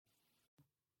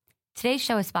Today's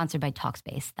show is sponsored by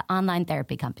Talkspace, the online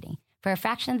therapy company. For a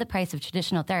fraction of the price of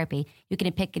traditional therapy, you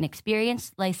can pick an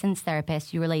experienced, licensed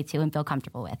therapist you relate to and feel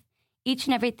comfortable with. Each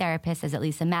and every therapist has at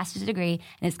least a master's degree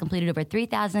and has completed over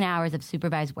 3,000 hours of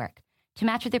supervised work. To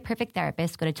match with your perfect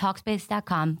therapist, go to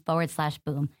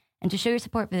Talkspace.com/boom. And to show your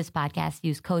support for this podcast,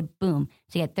 use code BOOM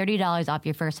to get $30 off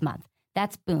your first month.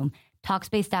 That's BOOM.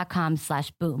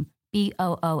 Talkspace.com/boom.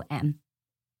 BOOM.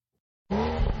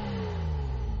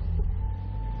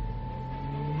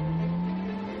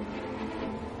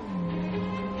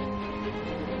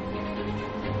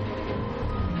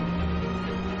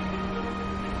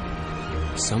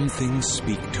 Some things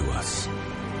speak to us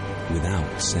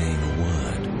without saying a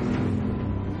word.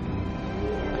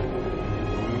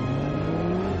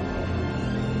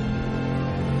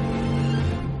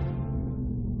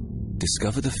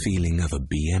 Discover the feeling of a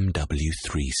BMW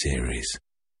 3 Series.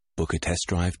 Book a test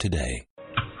drive today.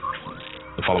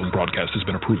 The following broadcast has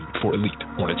been approved for elite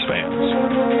Hornets fans. What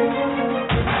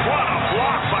a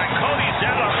block by Cody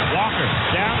Zeller. Walker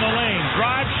down the lane,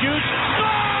 drive, shoots,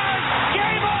 scores!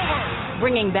 Game over!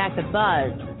 Bringing back the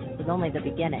buzz was only the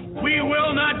beginning. We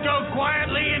will not go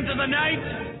quietly into the night.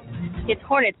 It's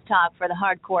Hornets talk for the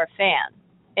hardcore fan.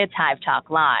 It's Hive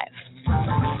Talk Live.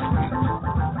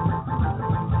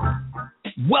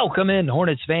 Welcome in,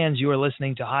 Hornets fans. You are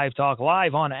listening to Hive Talk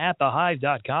Live on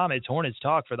atthehive.com. It's Hornets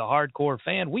Talk for the hardcore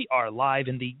fan. We are live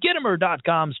in the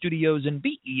Gittimer.com studios in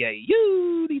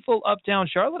beautiful Uptown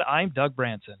Charlotte. I'm Doug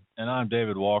Branson. And I'm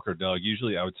David Walker, Doug.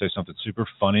 Usually I would say something super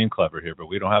funny and clever here, but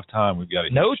we don't have time. We've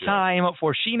got no time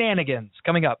for shenanigans.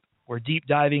 Coming up, we're deep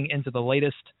diving into the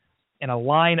latest in a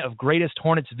line of greatest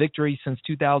Hornets victories since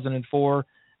 2004.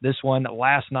 This one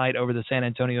last night over the San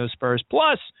Antonio Spurs.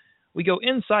 Plus, we go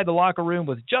inside the locker room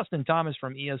with Justin Thomas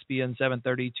from ESPN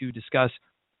 730 to discuss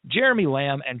Jeremy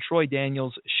Lamb and Troy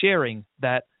Daniels sharing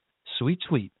that sweet,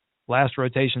 sweet last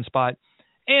rotation spot.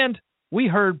 And we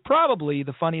heard probably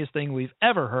the funniest thing we've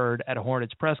ever heard at a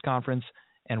Hornets press conference,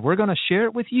 and we're going to share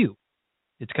it with you.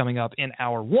 It's coming up in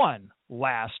our one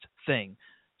last thing.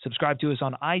 Subscribe to us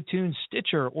on iTunes,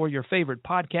 Stitcher, or your favorite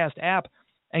podcast app,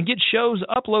 and get shows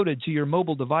uploaded to your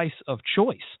mobile device of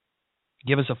choice.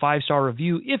 Give us a 5-star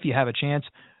review if you have a chance.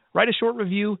 Write a short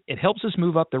review. It helps us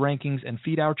move up the rankings and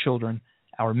feed our children,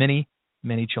 our many,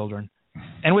 many children.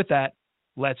 And with that,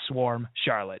 let's swarm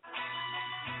Charlotte.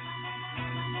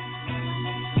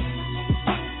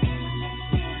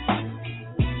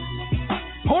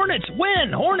 Hornets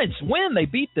win! Hornets win! They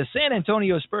beat the San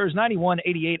Antonio Spurs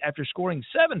 91-88 after scoring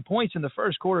 7 points in the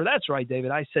first quarter. That's right, David.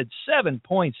 I said 7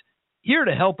 points. Here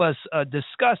to help us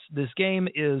discuss this game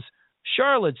is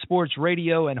Charlotte Sports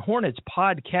Radio and Hornets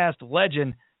podcast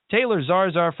legend Taylor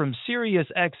Zarzar from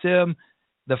SiriusXM,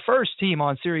 the first team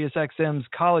on SiriusXM's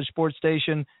college sports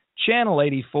station, Channel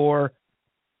 84.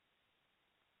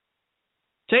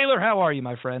 Taylor, how are you,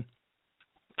 my friend?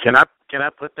 Can I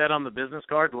put that on the business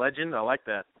card? Legend, I like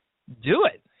that. Do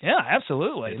it. Yeah,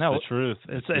 absolutely. It's the truth.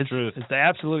 It's the truth. It's the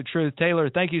absolute truth. Taylor,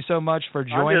 thank you so much for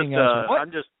joining us.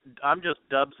 I'm just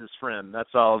Dubs' friend. That's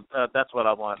all. That's what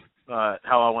I want.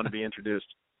 How I want to be introduced.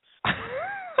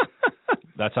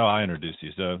 That's how I introduce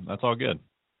you. So that's all good.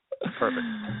 Perfect.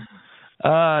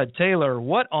 Taylor,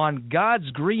 what on God's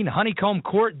green honeycomb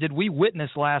court did we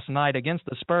witness last night against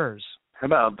the Spurs? How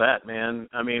about that, man?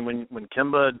 I mean, when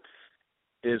Kemba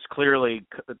is clearly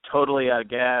totally out of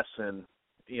gas, and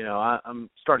I'm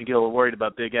starting to get a little worried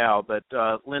about Big Al, but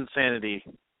Linsanity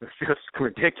is just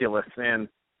ridiculous. And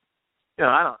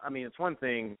it's one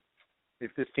thing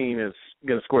if this team is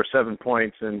going to score 7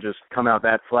 points and just come out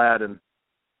that flat and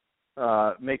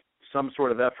make some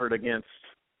sort of effort against,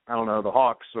 I don't know, the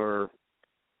Hawks or,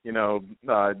 you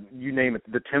name it,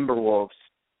 the Timberwolves.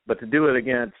 But to do it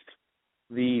against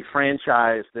the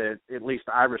franchise that at least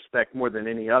I respect more than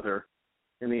any other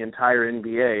in the entire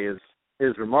NBA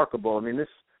is remarkable. I mean,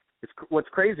 what's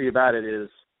crazy about it is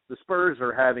the Spurs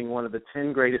are having one of the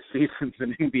 10 greatest seasons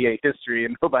in NBA history,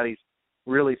 and nobody's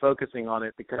really focusing on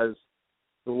it because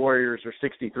the Warriors are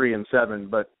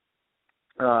 63-7. But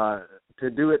to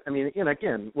do it, I mean,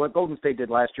 again, what Golden State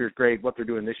did last year is great. What they're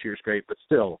doing this year is great. But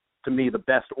still, to me, the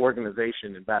best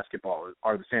organization in basketball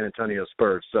are the San Antonio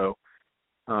Spurs. So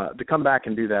to come back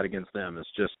and do that against them is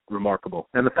just remarkable.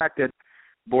 And the fact that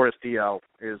Boris Diaw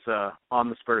is on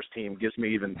the Spurs team gives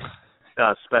me even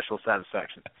special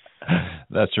satisfaction.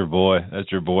 That's your boy.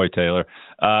 That's your boy, Taylor.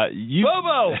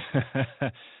 Bobo!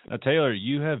 Now, Taylor,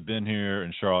 you have been here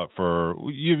in Charlotte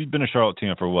you've been a Charlotte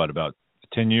team for what, about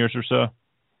 10 years or so?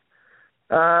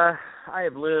 I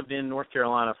have lived in North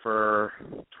Carolina for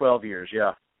 12 years,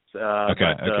 yeah.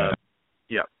 Okay.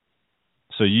 Yeah.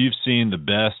 So you've seen the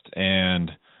best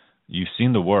and, you've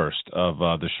seen the worst of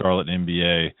the Charlotte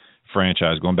NBA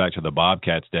franchise going back to the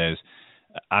Bobcats days.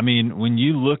 I mean, when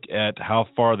you look at how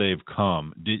far they've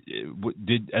come,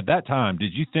 did at that time,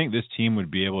 did you think this team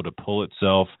would be able to pull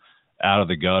itself out of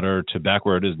the gutter to back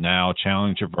where it is now,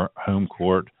 challenge for home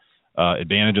court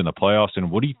advantage in the playoffs? And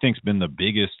what do you think's been the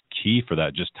biggest key for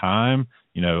that? Just time,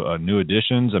 new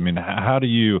additions? I mean, how do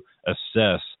you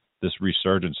assess this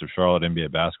resurgence of Charlotte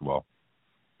NBA basketball?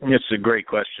 It's a great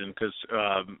question because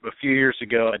a few years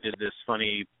ago I did this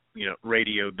funny,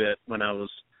 radio bit when I was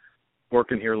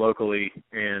working here locally,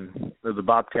 and the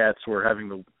Bobcats were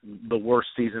having the worst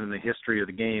season in the history of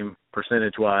the game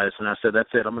percentage-wise, and I said, that's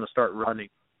it, I'm going to start running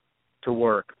to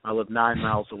work. I live 9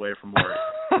 miles away from work.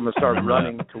 I'm going to start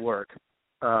running to work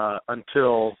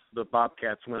until the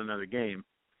Bobcats win another game.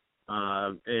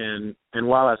 And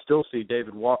while I still see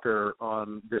David Walker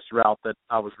on this route that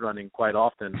I was running quite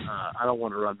often, I don't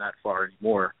want to run that far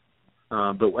anymore.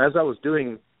 But as I was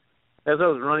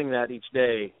running that each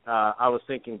day, I was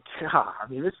thinking, God, I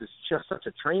mean, this is just such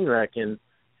a train wreck. And,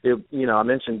 I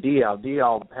mentioned Dial.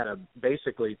 Dial had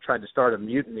basically tried to start a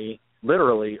mutiny,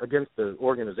 literally, against the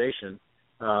organization.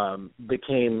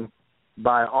 Became,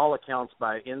 by all accounts,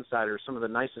 by insiders, some of the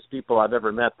nicest people I've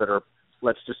ever met that are,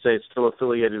 let's just say, still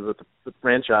affiliated with the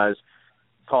franchise,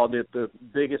 called it the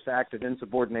biggest act of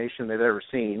insubordination they've ever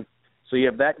seen. So you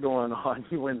have that going on.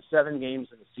 You win 7 games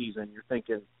in a season. You're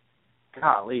thinking,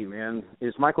 golly, man,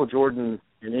 is Michael Jordan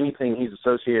and anything he's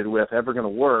associated with ever going to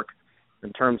work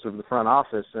in terms of the front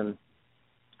office? And,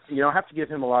 I have to give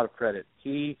him a lot of credit.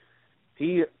 He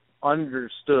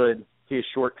understood his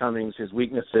shortcomings, his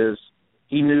weaknesses.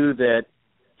 He knew that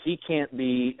he can't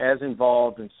be as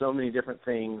involved in so many different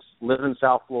things, live in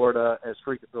South Florida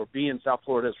or be in South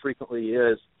Florida as frequently he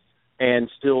is, and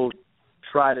still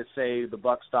try to say the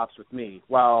buck stops with me,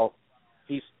 while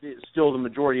he's still the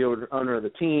majority owner of the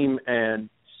team and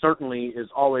certainly is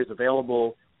always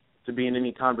available to be in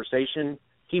any conversation.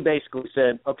 He basically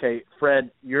said, okay,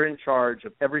 Fred, you're in charge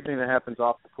of everything that happens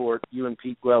off the court, you and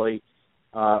Pete Gwelly.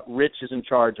 Rich is in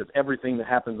charge of everything that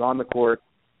happens on the court.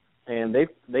 And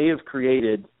they have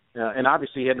created, and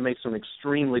obviously he had to make some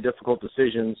extremely difficult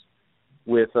decisions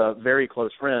with very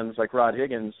close friends like Rod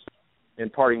Higgins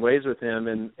and parting ways with him,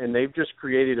 and they've just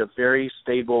created a very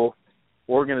stable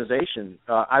organization.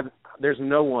 There's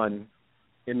no one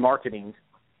in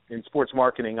sports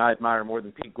marketing, I admire more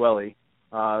than Pete Gwelly.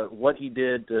 What he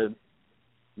did to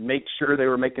make sure they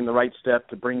were making the right step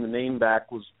to bring the name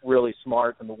back was really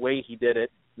smart, and the way he did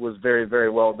it was very,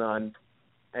 very well done.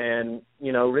 And,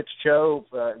 Rich Cho,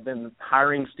 then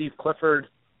hiring Steve Clifford,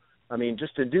 I mean,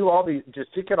 just to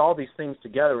get all these things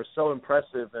together was so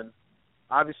impressive. And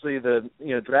obviously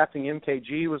drafting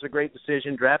MKG was a great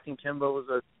decision. Drafting Kemba was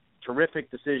a terrific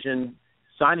decision.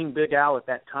 Signing Big Al at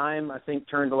that time, I think,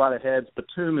 turned a lot of heads.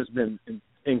 Batum has been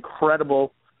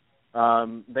incredible.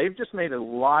 They've just made a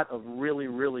lot of really,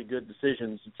 really good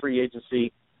decisions in free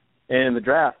agency and in the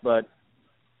draft, but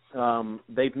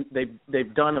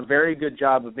they've done a very good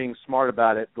job of being smart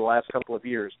about it the last couple of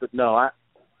years. But no,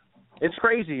 it's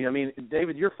crazy. I mean,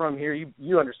 David, you're from here.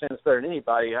 You understand this better than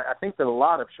anybody. I think that a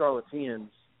lot of Charlotteans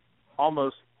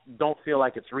almost don't feel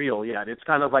like it's real yet. It's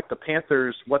kind of like the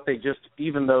Panthers,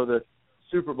 even though the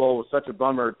Super Bowl was such a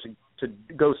bummer, to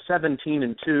go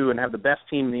 17-2 and have the best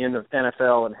team in the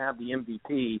NFL and have the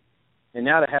MVP, and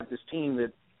now to have this team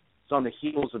that's on the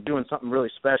heels of doing something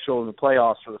really special in the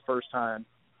playoffs for the first time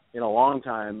in a long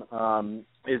time,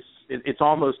 it's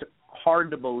almost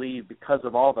hard to believe because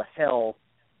of all the hell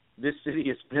this city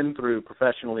has been through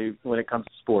professionally when it comes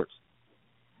to sports.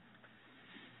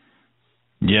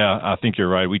 Yeah, I think you're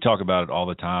right. We talk about it all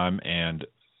the time, and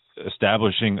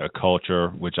establishing a culture,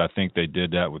 which I think they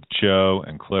did that with Cho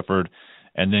and Clifford,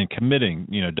 and then committing,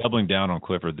 doubling down on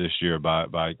Clifford this year by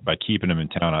keeping him in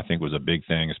town, I think was a big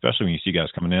thing, especially when you see guys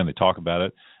coming in, they talk about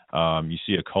it. You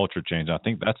see a culture change. I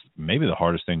think that's maybe the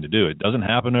hardest thing to do. It doesn't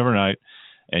happen overnight.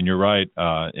 And you're right,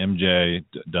 MJ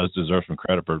does deserve some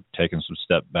credit for taking some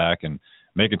step back and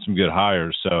making some good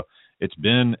hires. So it's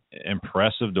been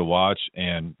impressive to watch.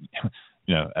 And,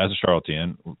 as a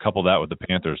Charlottean, couple that with the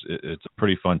Panthers, it's a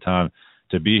pretty fun time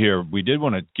to be here. We did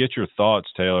want to get your thoughts,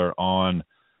 Taylor, on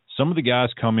some of the guys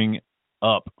coming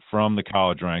up from the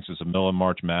college ranks. It's a middle of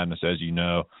March Madness, as you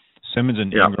know. Simmons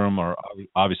and Ingram are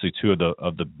obviously two of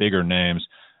the bigger names.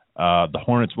 The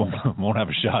Hornets won't have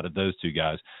a shot at those two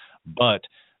guys. But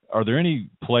are there any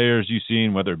players you've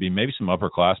seen, whether it be maybe some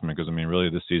upperclassmen, because, I mean, really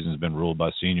this season has been ruled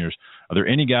by seniors. Are there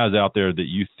any guys out there that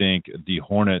you think the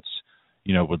Hornets,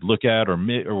 would look at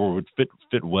or would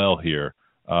fit well here?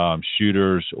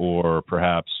 Shooters or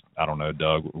perhaps, I don't know,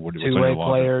 Doug. Two-way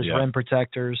players, rim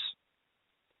protectors.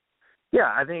 Yeah,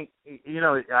 I think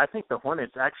the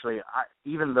Hornets actually,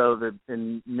 even though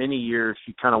in many years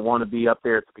you kind of want to be up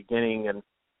there at the beginning and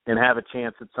have a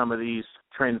chance at some of these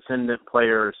transcendent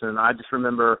players, and I just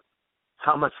remember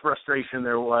how much frustration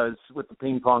there was with the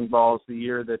ping pong balls the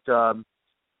year that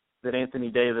Anthony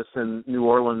Davis in New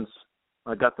Orleans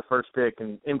got the first pick,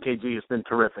 and MKG has been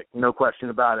terrific, no question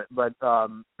about it. But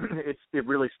it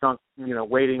really stunk,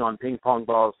 waiting on ping pong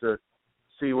balls to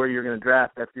see where you're going to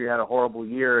draft after you had a horrible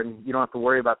year, and you don't have to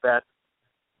worry about that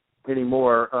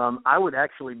anymore. I would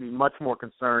actually be much more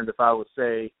concerned if I was,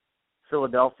 say,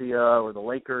 Philadelphia or the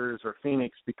Lakers or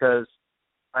Phoenix, because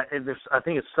I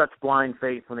think it's such blind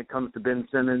faith when it comes to Ben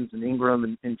Simmons and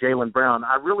Ingram and Jaylen Brown.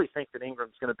 I really think that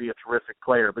Ingram's going to be a terrific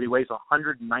player, but he weighs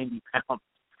 190 pounds.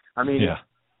 I mean, His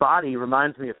body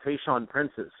reminds me of Tayshaun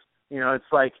Prince's. It's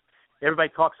like everybody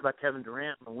talks about Kevin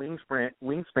Durant and the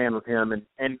wingspan with him,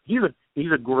 and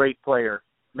he's a great player.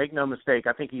 Make no mistake,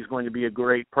 I think he's going to be a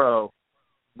great pro.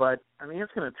 But, I mean,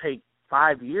 it's going to take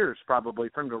 5 years probably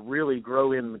for him to really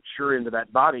grow and mature into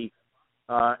that body.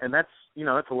 And that's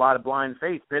a lot of blind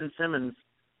faith. Ben Simmons,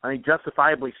 I think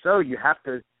justifiably so, you have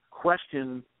to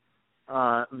question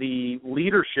the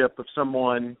leadership of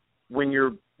someone when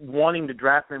you're wanting to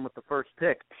draft him with the first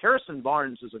pick. Harrison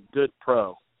Barnes is a good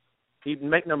pro.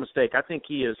 Make no mistake, I think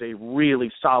he is a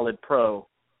really solid pro.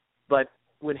 But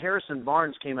when Harrison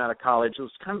Barnes came out of college, it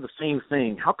was kind of the same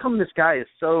thing. How come this guy is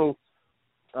so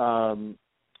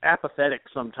apathetic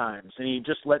sometimes, and he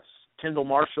just lets Kendall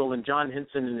Marshall and John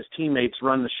Henson and his teammates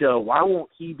run the show? Why won't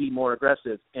he be more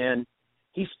aggressive? And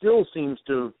he still seems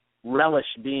to relish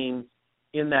being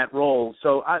in that role.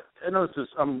 So I know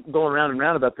I'm going round and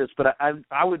round about this, but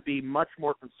I would be much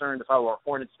more concerned if I were a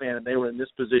Hornets fan and they were in this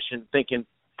position thinking,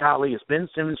 golly, is Ben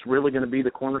Simmons really going to be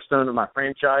the cornerstone of my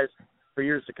franchise for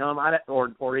years to come?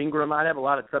 Or Ingram, I'd have a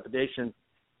lot of trepidation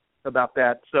about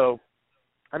that. So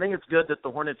I think it's good that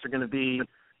the Hornets are going to be,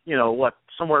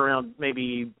 somewhere around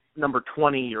maybe number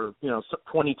 20 or,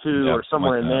 22 or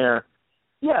somewhere in there.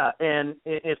 Yeah, and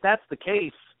if that's the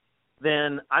case,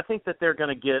 then I think that they're going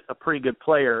to get a pretty good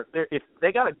player. If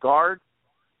they got a guard,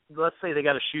 let's say they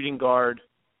got a shooting guard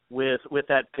with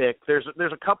that pick, there's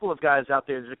a couple of guys out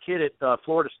there. There's a kid at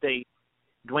Florida State,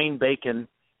 Dwayne Bacon,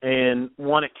 and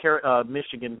one at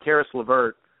Michigan, Karis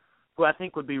LeVert, who I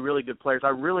think would be really good players. I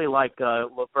really like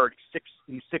LeVert.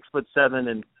 He's 6'7",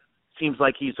 and seems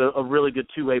like he's a really good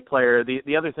two-way player.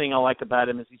 The other thing I like about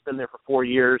him is he's been there for 4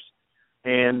 years,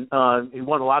 and he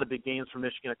won a lot of big games for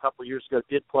Michigan a couple of years ago,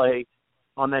 did play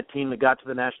on that team that got to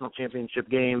the national championship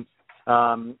game,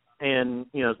 and,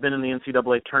 has been in the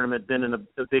NCAA tournament, been in a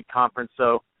big conference.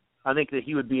 So I think that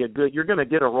he would be you're going to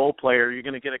get a role player. You're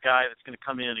going to get a guy that's going to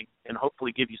come in and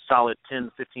hopefully give you solid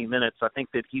 10, 15 minutes. I think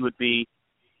that he would be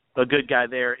a good guy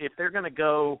there. If they're going to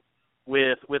go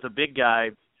with a big guy,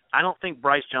 I don't think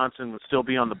Bryce Johnson would still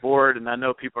be on the board, and I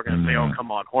know people are going to say, oh,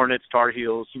 come on, Hornets, Tar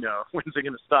Heels, when's it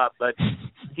going to stop? But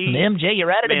MJ,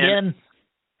 you're at it again.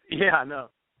 Yeah, I know.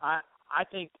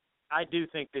 I do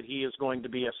think that he is going to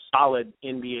be a solid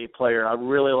NBA player. I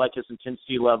really like his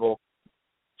intensity level.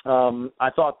 I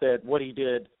thought that what he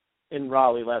did in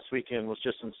Raleigh last weekend was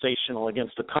just sensational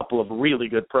against a couple of really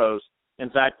good pros. In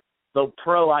fact, the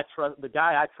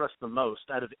guy I trust the most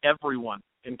out of everyone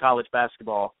in college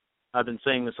basketball, I've been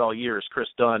saying this all year, is Chris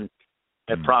Dunn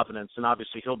at Providence, and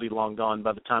obviously he'll be long gone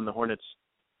by the time the Hornets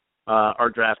are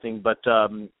drafting. But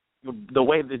the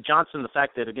way that Johnson, the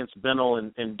fact that against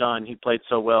Bennell and Dunn, he played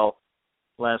so well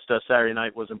last Saturday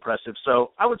night was impressive.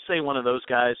 So I would say one of those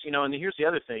guys, and here's the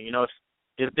other thing,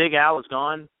 if Big Al is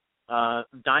gone,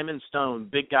 Diamond Stone,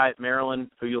 big guy at Maryland,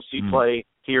 who you'll see play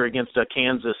here against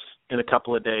Kansas in a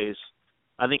couple of days.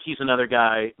 I think he's another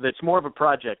guy that's more of a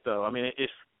project, though. I mean,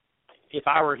 if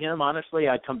I were him, honestly,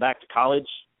 I'd come back to college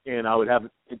and I would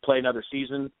play another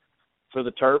season for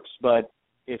the Terps. But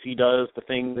if he does the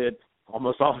thing that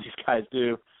almost all of these guys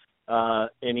do,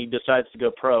 and he decides to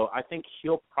go pro, I think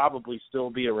he'll probably still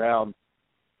be around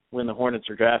when the Hornets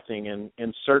are drafting,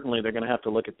 and certainly they're going to have to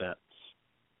look at that.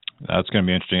 That's going to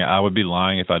be interesting. I would be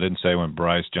lying if I didn't say when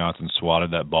Bryce Johnson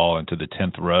swatted that ball into the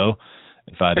 10th row,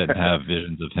 if I didn't have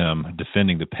visions of him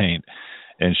defending the paint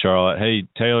in Charlotte. Hey,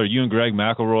 Taylor, you and Greg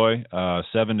McElroy,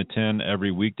 7 to 10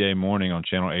 every weekday morning on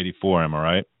Channel 84, am I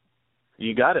right?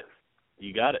 You got it.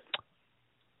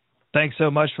 Thanks so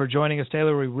much for joining us,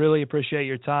 Taylor. We really appreciate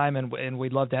your time, and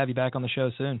we'd love to have you back on the show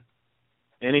soon.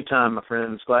 Anytime, my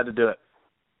friends. Glad to do it.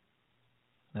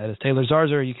 That is Taylor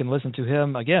Zarzour. You can listen to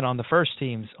him again on the First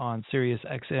Teams on Sirius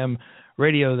XM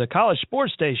Radio, the college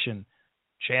sports station,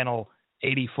 Channel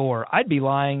 84. I'd be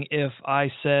lying if I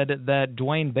said that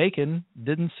Dwayne Bacon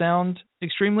didn't sound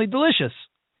extremely delicious.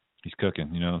 He's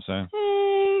cooking, you know what I'm saying?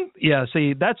 Yeah,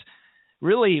 see, that's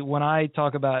really when I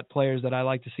talk about players that I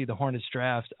like to see the Hornets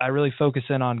draft, I really focus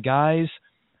in on guys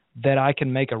that I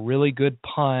can make a really good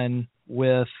pun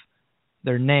with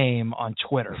their name on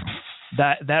Twitter.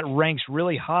 That ranks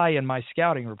really high in my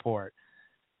scouting report.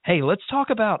 Hey, let's talk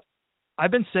about,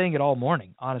 I've been saying it all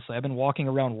morning, honestly. I've been walking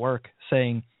around work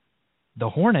saying the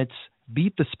Hornets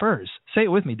beat the Spurs. Say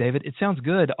it with me, David. It sounds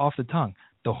good off the tongue.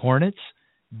 The Hornets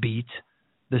beat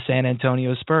the San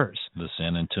Antonio Spurs. The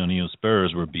San Antonio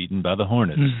Spurs were beaten by the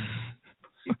Hornets.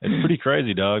 It's pretty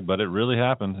crazy, Doug, but it really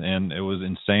happened, and it was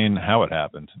insane how it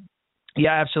happened.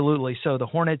 Yeah, absolutely. So the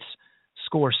Hornets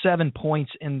score 7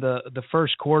 points in the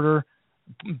first quarter.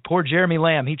 Poor Jeremy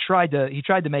Lamb. He tried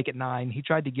to make it 9. He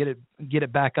tried to get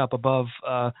it back up above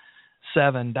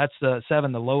 7. That's the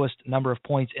lowest number of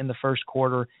points in the first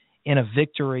quarter in a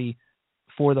victory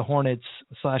for the Hornets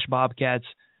 / Bobcats.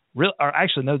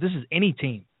 Actually, no, this is any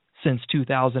team since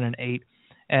 2008,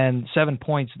 and 7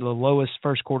 points, the lowest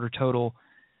first quarter total.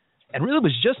 And really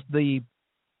was just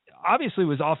obviously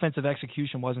was offensive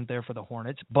execution wasn't there for the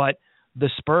Hornets, but the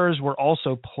Spurs were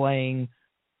also playing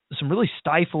some really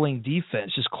stifling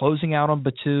defense, just closing out on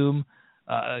Batum,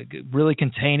 really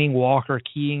containing Walker,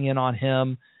 keying in on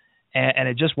him, and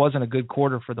it just wasn't a good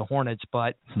quarter for the Hornets.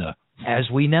 But as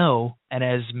we know, and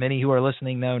as many who are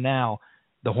listening know now,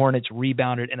 the Hornets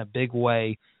rebounded in a big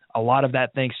way. A lot of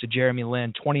that thanks to Jeremy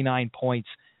Lin, 29 points,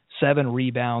 7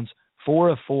 rebounds, 4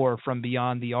 of 4 from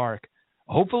beyond the arc.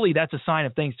 Hopefully that's a sign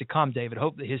of things to come, David.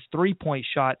 Hope that his 3-point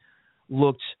shot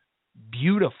looked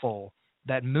beautiful.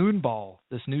 That moon ball,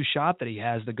 this new shot that he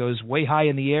has that goes way high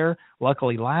in the air.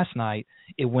 Luckily last night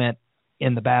it went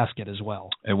in the basket as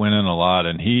well. It went in a lot,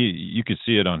 and you could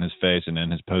see it on his face and in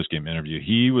his post-game interview.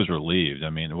 He was relieved. I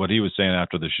mean, what he was saying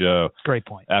after the show, great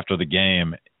point. After the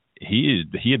game, he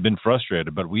had been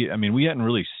frustrated, but we hadn't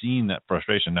really seen that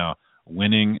frustration. Now,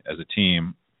 winning as a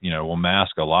team, will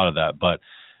mask a lot of that, but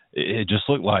it just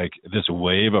looked like this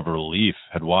wave of relief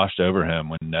had washed over him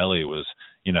when Nelly was,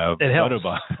 it helps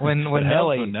when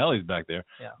Nelly's back there.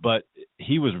 Yeah. But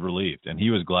he was relieved, and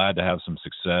he was glad to have some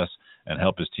success and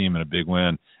help his team in a big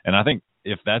win. And I think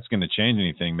if that's going to change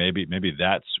anything, maybe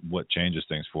that's what changes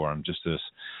things for him. Just this,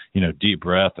 deep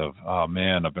breath of, oh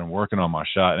man, I've been working on my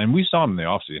shot. And we saw him in the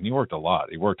offseason. He worked a lot.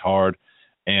 He worked hard,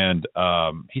 and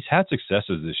he's had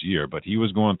successes this year, but he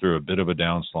was going through a bit of a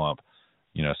down slump,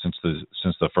 since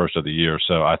the first of the year.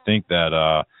 So I think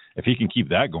that if he can keep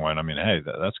that going, hey,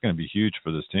 that's going to be huge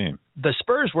for this team. The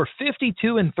Spurs were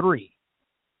 52-3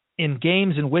 in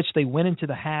games in which they went into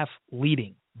the half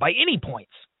leading by any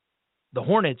points. The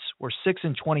Hornets were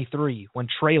 6-23 when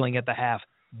trailing at the half.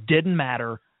 Didn't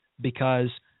matter because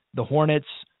the Hornets,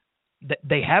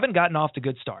 they haven't gotten off to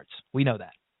good starts. We know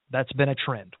that. That's been a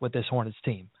trend with this Hornets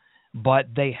team. But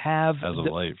they have... As of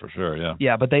late, for sure, yeah.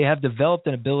 Yeah, but they have developed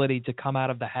an ability to come out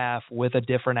of the half with a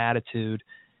different attitude.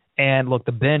 And look,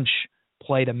 the bench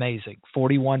played amazing.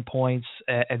 41 points,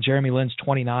 and Jeremy Lin's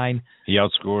 29. He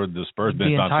outscored the Spurs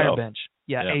bench the entire himself. Bench.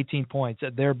 Yeah, 18 points.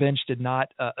 Their bench did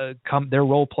not their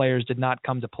role players did not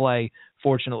come to play,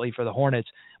 fortunately for the Hornets.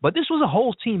 But this was a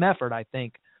whole team effort, I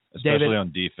think. Especially David,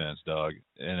 on defense, Doug.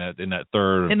 In that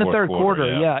third in the third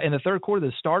quarter, yeah. In the third quarter,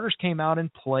 the starters came out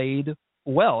and played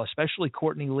well, especially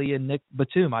Courtney Lee and Nick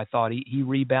Batum. I thought he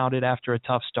rebounded after a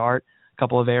tough start, a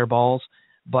couple of air balls.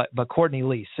 But Courtney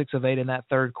Lee, 6 of 8 in that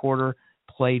third quarter,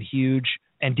 played huge.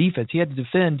 And defense, he had to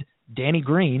defend Danny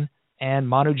Green and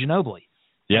Manu Ginobili.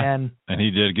 Yeah, and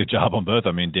he did a good job on both.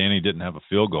 Danny didn't have a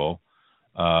field goal,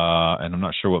 and I'm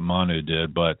not sure what Manu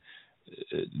did, but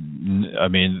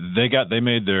they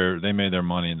made their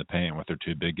money in the paint with their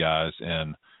 2 big guys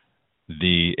and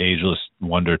the ageless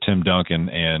wonder Tim Duncan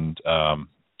and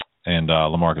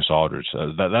LaMarcus Aldridge.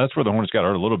 That's where the Hornets got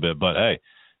hurt a little bit, but hey,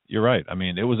 you're right.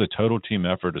 It was a total team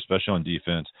effort, especially on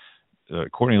defense.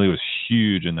 Courtney Lee was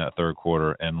huge in that third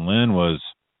quarter, and Lin was,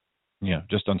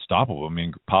 just unstoppable.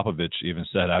 Popovich even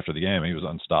said after the game he was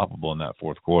unstoppable in that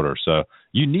fourth quarter. So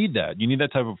you need that. You need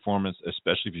that type of performance,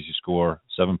 especially if you score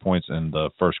 7 points in the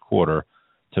first quarter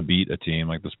to beat a team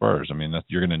like the Spurs.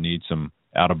 You're going to need some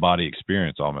out-of-body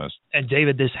experience almost. And,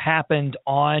 David, this happened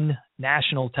on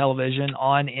national television,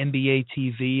 on NBA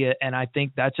TV, and I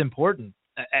think that's important.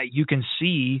 You can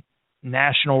see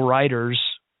national writers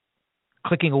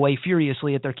clicking away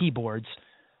furiously at their keyboards,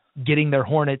 getting their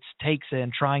Hornets takes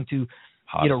in, trying to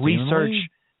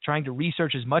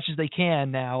research as much as they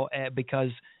can now,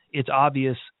 because it's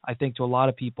obvious, I think, to a lot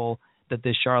of people that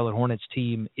this Charlotte Hornets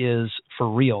team is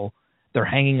for real. They're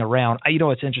hanging around.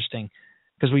 It's interesting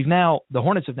because the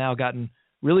Hornets have now gotten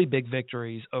really big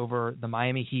victories over the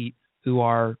Miami Heat, who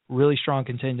are really strong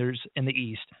contenders in the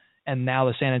East, and now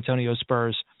the San Antonio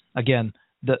Spurs, Again,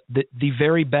 the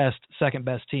very best, second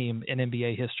best team in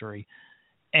NBA history.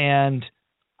 And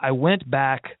I went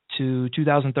back to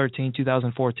 2013,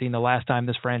 2014, the last time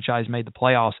this franchise made the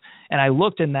playoffs, and I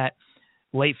looked in that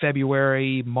late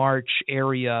February, March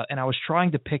area, and I was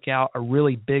trying to pick out a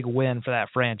really big win for that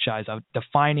franchise, a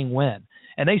defining win.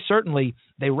 And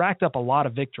they racked up a lot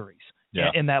of victories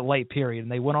in that late period,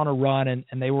 and they went on a run,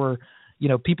 and they were,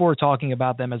 people were talking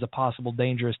about them as a possible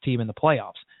dangerous team in the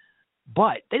playoffs.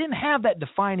 But they didn't have that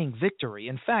defining victory.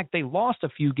 In fact, they lost a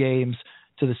few games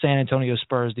to the San Antonio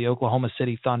Spurs, the Oklahoma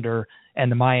City Thunder,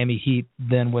 and the Miami Heat,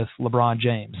 then with LeBron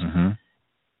James. Mm-hmm.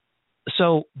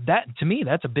 So that, to me,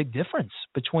 that's a big difference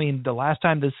between the last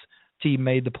time this team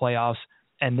made the playoffs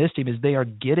and this team, is they are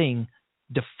getting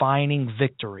defining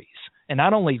victories. And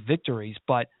not only victories,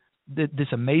 but this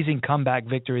amazing comeback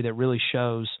victory that really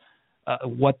shows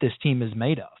what this team is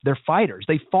made of. They're fighters.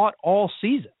 They fought all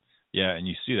season. Yeah, and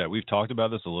you see that. We've talked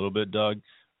about this a little bit, Doug.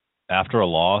 After a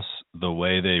loss, the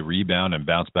way they rebound and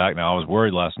bounce back. Now, I was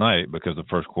worried last night because the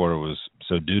first quarter was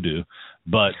so doo-doo.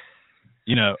 But,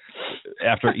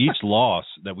 after each loss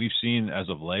that we've seen as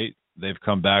of late, they've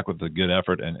come back with a good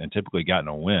effort and typically gotten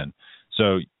a win.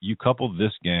 So you couple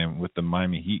this game with the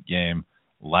Miami Heat game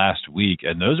last week,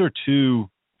 and those are two,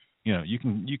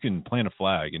 you can plant a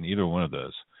flag in either one of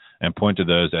those and point to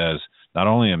those as not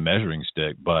only a measuring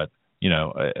stick, but,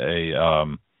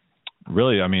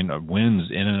 really,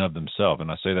 wins in and of themselves.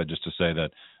 And I say that just to say that,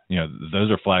 those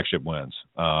are flagship wins.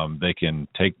 They can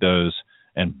take those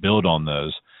and build on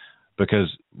those,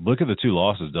 because look at the two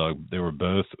losses, Doug. They were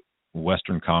both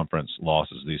Western Conference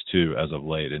losses, these two as of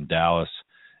late, in Dallas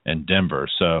and Denver.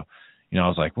 So, I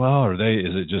was like, well, is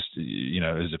it just,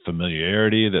 is it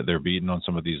familiarity that they're beating on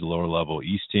some of these lower level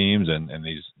East teams and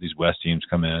these West teams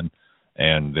come in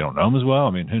and they don't know them as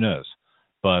well? Who knows?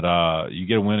 But you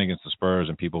get a win against the Spurs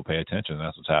and people pay attention, and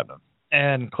that's what's happening.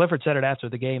 And Clifford said it after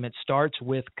the game, it starts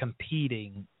with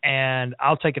competing. And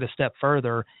I'll take it a step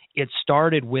further. It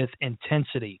started with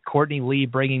intensity. Courtney Lee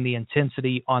bringing the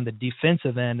intensity on the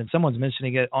defensive end. And someone's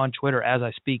mentioning it on Twitter as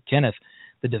I speak, Kenneth.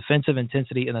 The defensive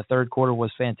intensity in the third quarter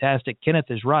was fantastic. Kenneth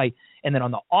is right. And then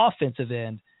on the offensive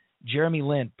end, Jeremy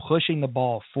Lin pushing the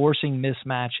ball, forcing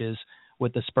mismatches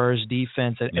with the Spurs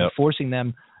defense and forcing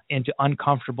them into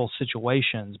uncomfortable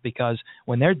situations, because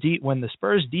when the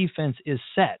Spurs defense is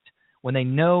set, when they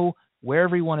know where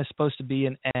everyone is supposed to be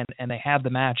and they have the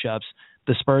matchups,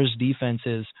 the Spurs defense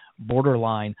is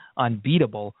borderline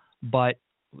unbeatable. But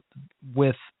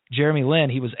with Jeremy Lin,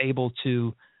 he was able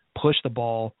to push the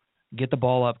ball, get the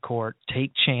ball up court,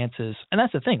 take chances. And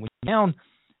that's the thing. When you're down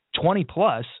 20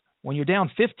 plus, when you're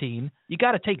down 15, you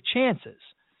got to take chances.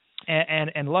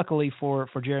 And luckily for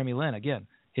Jeremy Lin, again,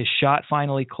 his shot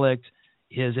finally clicked.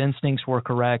 His instincts were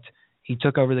correct. He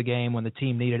took over the game when the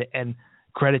team needed it. And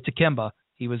credit to Kemba,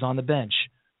 he was on the bench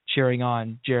cheering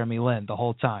on Jeremy Lin the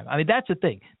whole time. That's the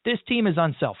thing. This team is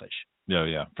unselfish.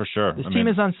 Yeah, for sure. This team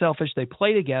is unselfish. They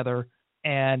play together,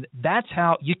 and that's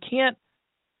how you can't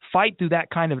fight through that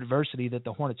kind of adversity that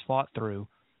the Hornets fought through.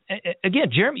 Again,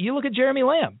 you look at Jeremy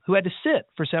Lamb, who had to sit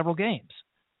for several games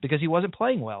because he wasn't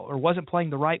playing well or wasn't playing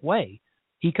the right way.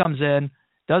 He comes in,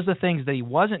 does the things that he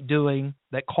wasn't doing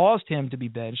that caused him to be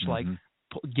benched, like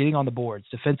getting on the boards,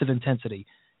 defensive intensity.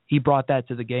 He brought that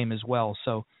to the game as well.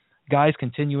 So guys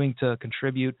continuing to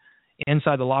contribute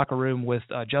inside the locker room with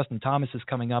Justin Thomas is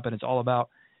coming up, and it's all about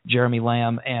Jeremy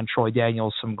Lamb and Troy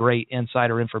Daniels. Some great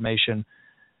insider information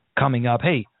coming up.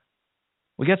 Hey,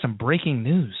 we got some breaking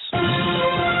news.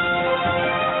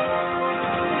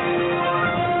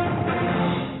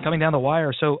 Coming down the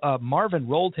wire. So Marvin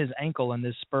rolled his ankle in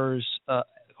this Spurs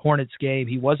Hornets game.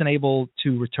 He wasn't able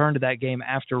to return to that game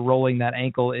after rolling that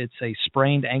ankle. It's a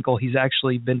sprained ankle. He's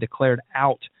actually been declared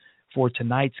out for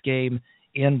tonight's game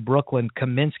in Brooklyn.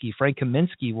 Frank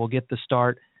Kaminsky will get the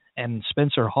start, and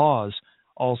Spencer Hawes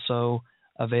also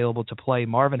available to play.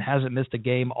 Marvin hasn't missed a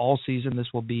game all season.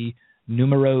 This will be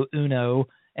numero uno,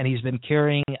 and he's been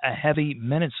carrying a heavy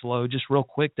minutes load. Just real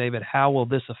quick, David, how will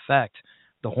this affect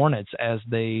the Hornets as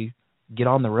they get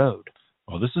on the road?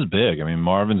 Well, this is big.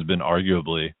 Marvin's been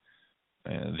arguably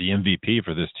the MVP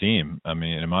for this team.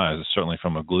 In my eyes, certainly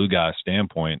from a glue guy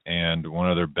standpoint, and one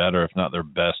of their better, if not their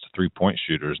best, three-point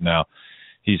shooters. Now,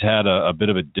 he's had a bit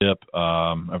of a dip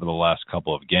over the last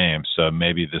couple of games, so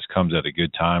maybe this comes at a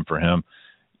good time for him.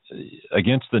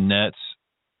 Against the Nets,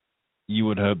 you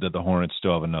would hope that the Hornets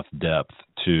still have enough depth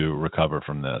to recover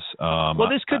from this.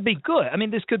 This could be good.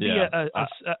 This could be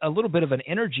a little bit of an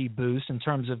energy boost in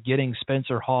terms of getting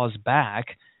Spencer Hawes back.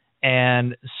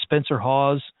 And Spencer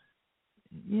Hawes,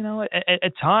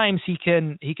 at times he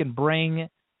can bring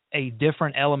a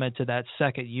different element to that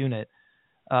second unit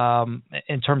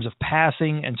in terms of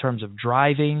passing, in terms of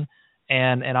driving,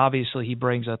 and obviously he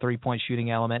brings a three-point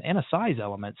shooting element and a size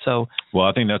element. So, well,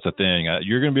 I think that's the thing.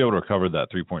 You're going to be able to recover that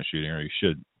three-point shooting, or you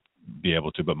should be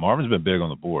able to. But Marvin's been big on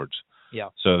the boards. Yeah.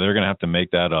 So they're going to have to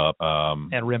make that up.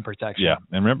 And rim protection. Yeah,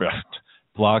 and remember,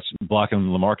 blocking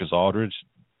LaMarcus Aldridge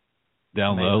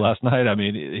down low last night. I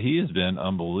mean, he has been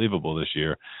unbelievable this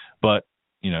year. But,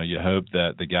 you hope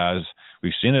that the guys,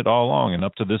 we've seen it all along, and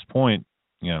up to this point,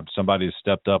 somebody has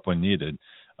stepped up when needed.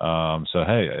 So,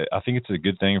 hey, I think it's a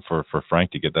good thing for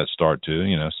Frank to get that start too,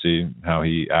 see how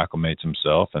he acclimates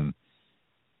himself and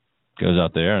goes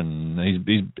out there. And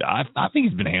I think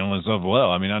he's been handling himself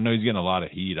well. I mean, I know he's getting a lot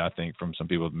of heat, I think, from some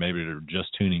people maybe that are just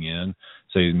tuning in,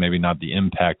 so he's maybe not the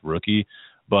impact rookie,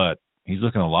 but he's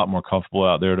looking a lot more comfortable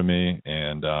out there to me.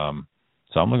 And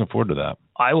so I'm looking forward to that.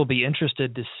 I will be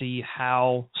interested to see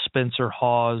how Spencer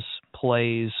Hawes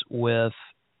plays with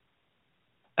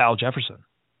Al Jefferson.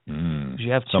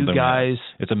 You have two guys.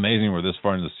 It's amazing we're this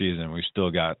far into the season. We've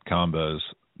still got combos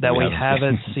that we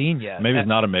haven't seen yet. Maybe it's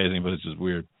not amazing, but it's just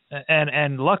weird.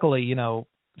 And luckily,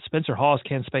 Spencer Hawes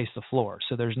can space the floor,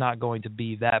 so there's not going to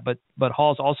be that. But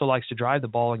Hawes also likes to drive the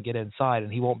ball and get inside,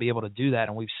 and he won't be able to do that.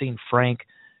 And we've seen Frank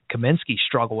Kaminsky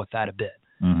struggle with that a bit.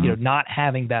 Not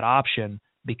having that option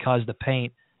because the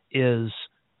paint is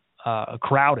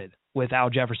crowded with Al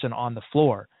Jefferson on the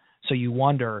floor. So you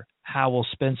wonder, how will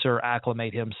Spencer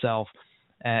acclimate himself?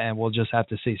 And we'll just have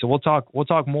to see. So we'll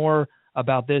talk more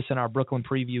about this in our Brooklyn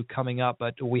preview coming up,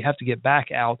 but we have to get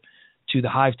back out to the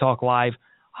Hive Talk Live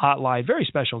hotline. Very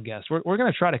special guest. We're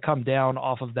going to try to come down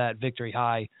off of that victory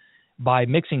high by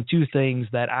mixing two things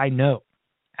that I know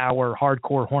our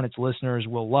hardcore Hornets listeners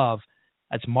will love.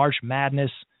 That's March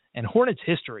Madness and Hornets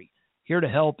history. Here to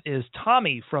help is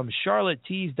Tommy from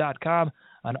CharlotteTees.com,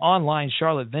 an online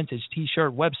Charlotte vintage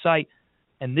T-shirt website.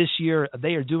 And this year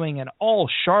they are doing an all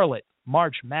Charlotte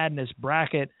March Madness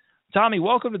bracket. Tommy,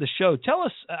 welcome to the show. Tell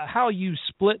us how you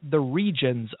split the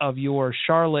regions of your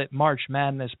Charlotte March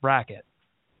Madness bracket.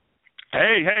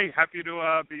 Hey, happy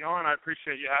to be on. I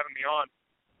appreciate you having me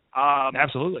on.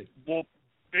 Absolutely. Well,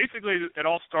 basically, it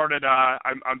all started.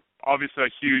 I'm obviously a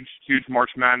huge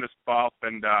March Madness buff,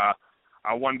 and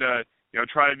I wanted to,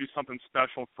 try to do something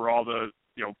special for all the,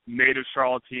 native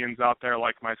Charlotteans out there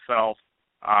like myself,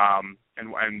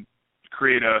 and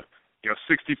create a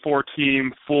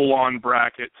 64-team full-on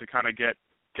bracket to kind of get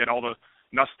all the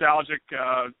nostalgic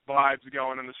vibes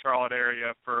going in the Charlotte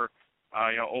area for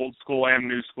old school and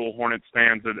new school Hornets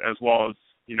fans, as well as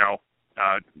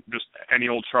just any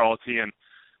old Charlottean.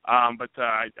 But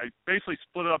I basically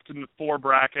split it up into 4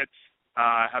 brackets.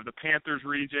 I have the Panthers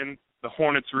region, the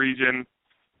Hornets region,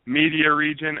 media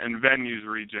region, and venues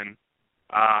region.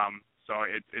 So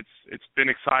it's been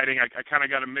exciting. I kind of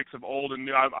got a mix of old and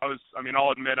new.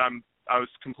 I'll admit I was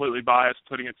completely biased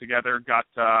putting it together. Got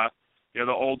the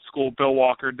old school Bill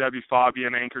Walker, Debbie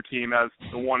Fabian anchor team as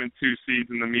the 1 and 2 seeds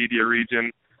in the media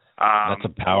region. That's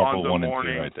a powerful Alonzo 1 and 2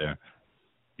 Mourning. right there.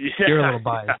 Yeah. You're a little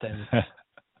biased, David.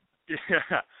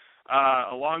 Yeah.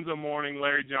 Alonzo Mourning,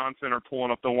 Larry Johnson are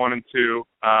pulling up the 1 and 2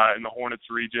 in the Hornets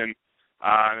region.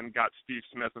 And got Steve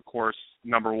Smith, of course,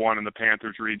 number 1 in the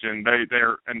Panthers region.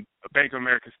 They're in Bank of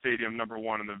America Stadium, number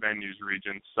 1 in the venues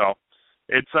region. So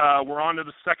it's we're on to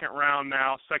the second round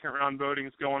now. Second round voting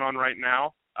is going on right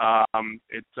now.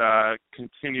 It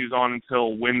continues on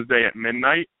until Wednesday at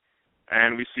midnight,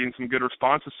 and we've seen some good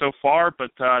responses so far,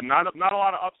 but not a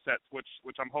lot of upsets,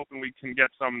 which I'm hoping we can get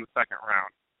some in the second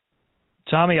round.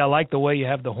 Tommy, I like the way you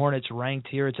have the Hornets ranked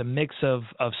here. It's a mix of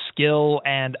skill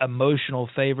and emotional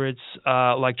favorites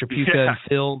like Tripucka and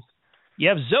Fields. You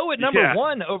have Zoe at number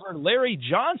 1 over Larry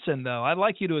Johnson, though. I'd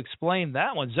like you to explain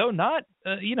that one. Zoe,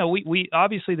 we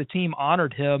obviously the team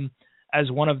honored him as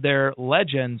one of their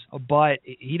legends, but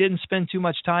he didn't spend too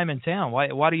much time in town.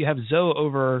 Why do you have Zoe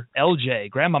over LJ,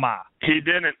 Grandmama? He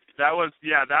didn't. That was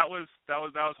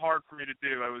hard for me to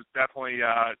do. It was definitely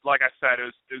like I said,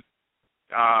 it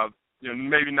was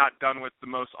maybe not done with the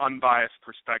most unbiased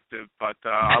perspective, but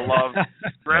I love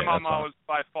Grandmama was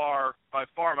by far my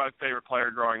favorite player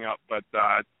growing up, but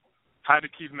had to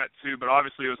keep him at 2. But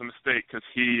obviously it was a mistake because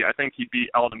I think he beat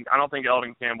Eldon. I don't think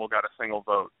Eldon Campbell got a single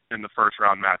vote in the first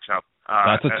round matchup.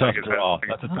 That's a tough draw.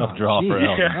 That's a tough draw for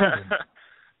Eldon. Yeah.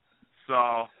 So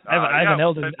I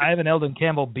have an Eldon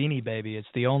Campbell beanie baby. It's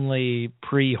the only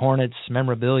pre-Hornets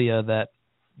memorabilia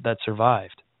that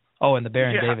survived. Oh, and the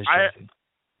Baron Davis jersey.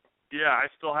 Yeah, I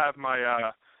still have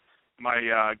my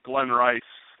my Glenn Rice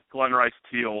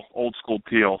teal, old school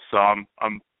teal. So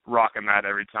I'm rocking that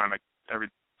every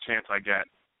chance I get.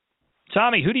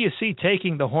 Tommy, who do you see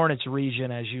taking the Hornets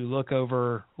region as you look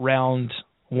over round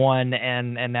 1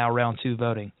 and now round 2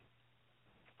 voting?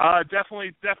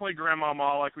 Definitely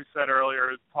Grandmama, like we said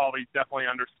earlier, is probably definitely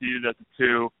underseeded at the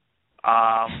 2.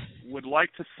 Would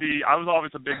like to see, I was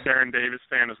always a big Baron Davis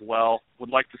fan as well. Would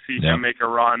like to see him make a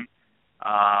run.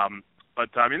 But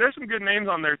I mean, there's some good names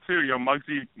on there too. You know,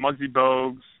 Muggsy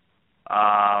Bogues.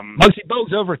 Muggsy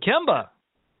Bogues over Kemba.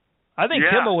 I think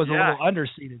Kemba was a little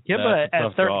underseeded.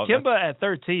 Kemba at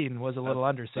 13 was a little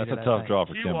underseeded. That's a tough draw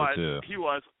for Kemba too. He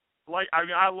was. Like, I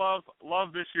mean, I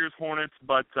love this year's Hornets,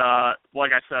 but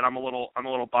like I said, I'm a little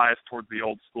biased towards the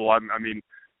old school. I mean,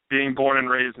 being born and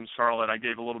raised in Charlotte, I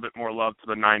gave a little bit more love to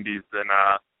the 90s than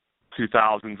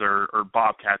 2000s or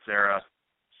Bobcats era.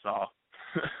 So,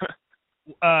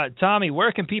 Tommy,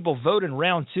 where can people vote in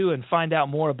round 2 and find out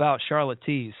more about Charlotte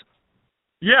Tees?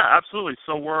 Yeah, absolutely.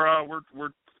 So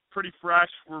we're pretty fresh.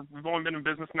 We've only been in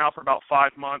business now for about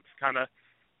 5 months. Kind of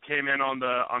came in on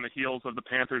the heels of the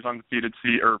Panthers' undefeated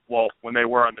when they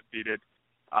were undefeated.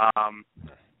 That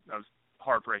was a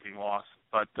heartbreaking loss.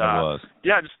 But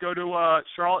yeah, just go to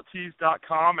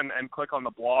charlottetees.com and click on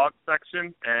the blog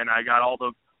section, and I got all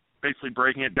the basically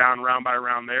breaking it down round by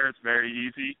round there. It's very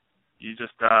easy. You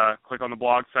just click on the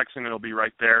blog section, it'll be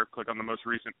right there. Click on the most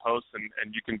recent posts,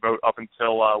 and you can vote up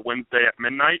until Wednesday at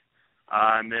midnight,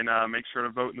 and then make sure to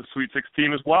vote in the Sweet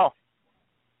 16 as well.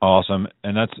 Awesome.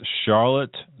 And that's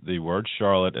Charlotte, the word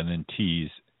Charlotte, and then Tees,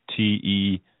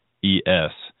 TEES.com,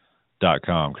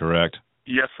 correct?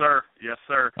 Yes, sir. Yes,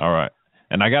 sir. All right.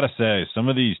 And I got to say, some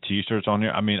of these T-shirts on here,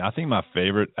 I mean, I think my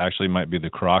favorite actually might be the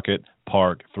Crockett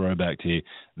Park throwback tee.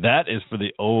 That is for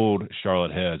the old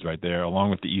Charlotte heads right there,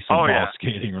 along with the Eastern Ball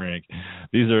skating rink.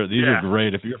 These are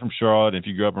great. If you're from Charlotte, if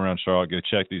you grew up around Charlotte, go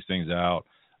check these things out.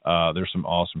 There's some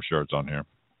awesome shirts on here.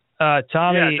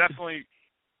 Tommy. Yeah, definitely.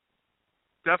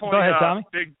 Go ahead, Tommy.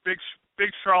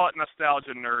 Big Charlotte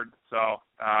nostalgia nerd. So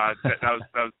that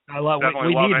was I love. Definitely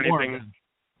we love need anything. More.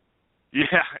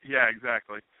 Yeah,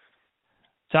 exactly.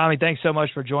 Tommy, thanks so much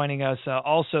for joining us.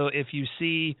 Also, if you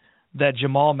see that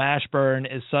Jamal Mashburn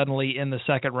is suddenly in the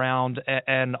second round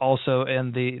and also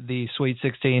in the Sweet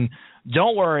 16,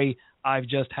 don't worry, I've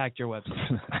just hacked your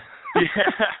website.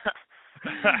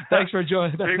 Thanks for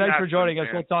joining us.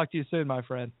 We'll talk to you soon, my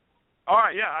friend. All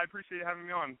right, yeah, I appreciate you having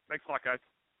me on. Thanks a lot, guys.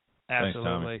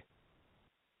 Absolutely. Thanks,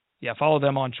 yeah, follow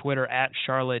them on Twitter at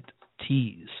Charlotte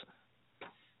Tees.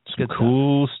 Some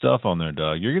cool stuff on there,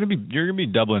 Doug. You're gonna be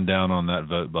doubling down on that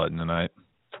vote button tonight.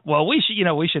 Well, we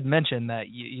should mention that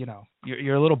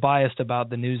you're a little biased about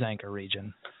the news anchor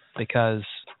region because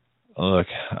look,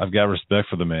 I've got respect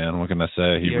for the man. What can I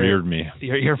say? He reared me.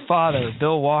 Your father,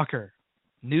 Bill Walker,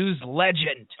 news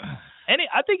legend, and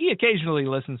I think he occasionally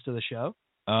listens to the show.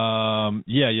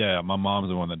 Yeah. My mom's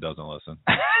the one that doesn't listen,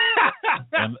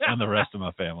 and the rest of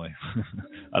my family.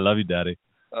 I love you, Daddy.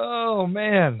 Oh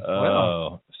man.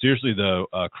 Oh, seriously though,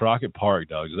 Crockett Park,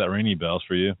 Doug. Does that ring any bells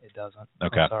for you? It doesn't.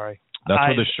 Okay. I'm sorry. That's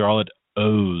where the Charlotte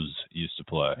O's used to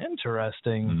play.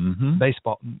 Interesting. Mm-hmm.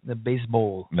 The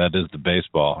baseball. That is the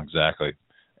baseball, exactly.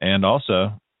 And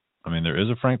also, I mean, there is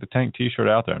a Frank the Tank T-shirt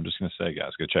out there. I'm just going to say,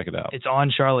 guys, go check it out. It's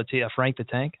on Charlotte T. Frank the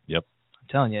Tank. Yep. I'm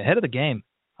telling you, ahead of the game.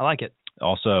 I like it.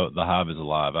 Also, the Hive is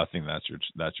alive. I think that's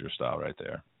your style right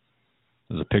there.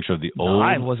 There's a picture of the old.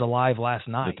 Hive was alive last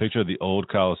night. The picture of the old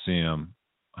Coliseum.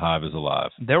 Hive is alive.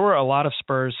 There were a lot of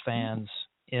Spurs fans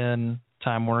in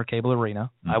Time Warner Cable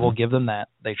Arena. Mm-hmm. I will give them that.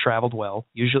 They traveled well.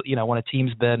 Usually, when a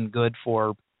team's been good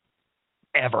for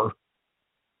ever,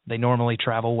 they normally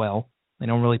travel well. They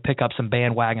normally pick up some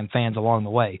bandwagon fans along the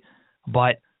way.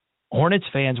 But Hornets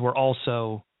fans were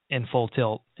also in full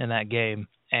tilt in that game.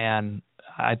 And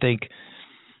I think,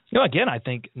 again, I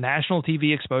think national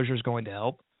TV exposure is going to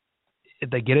help. If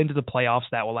they get into the playoffs,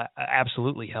 that will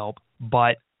absolutely help.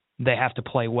 But they have to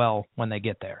play well when they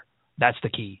get there. That's the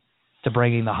key to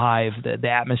bringing the Hive, the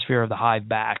atmosphere of the Hive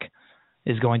back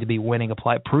is going to be winning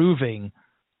proving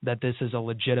that this is a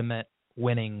legitimate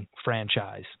winning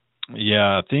franchise.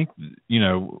 Yeah, I think,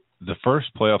 the first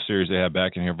playoff series they had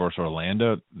back in here versus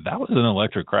Orlando, that was an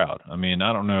electric crowd. I mean,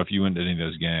 I don't know if you went to any of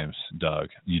those games, Doug.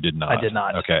 You did not. I did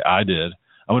not. Okay, I did.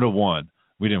 I would have won.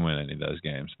 We didn't win any of those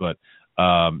games. But,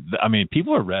 I mean,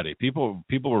 people are ready. People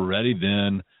were ready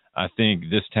then. I think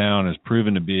this town has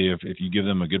proven to be, if you give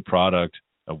them a good product,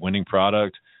 a winning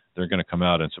product, they're going to come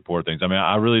out and support things. I mean,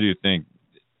 I really do think,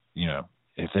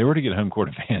 if they were to get home court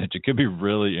advantage, it could be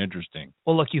really interesting.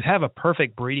 Well, look, you have a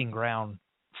perfect breeding ground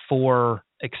for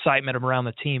excitement around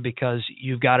the team because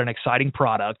you've got an exciting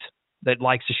product that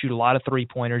likes to shoot a lot of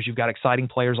three-pointers. You've got exciting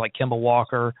players like Kemba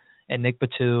Walker and Nick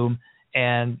Batum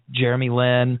and Jeremy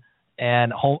Lin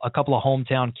and a couple of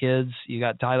hometown kids. You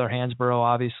got Tyler Hansborough,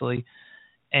 obviously.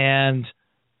 And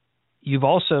you've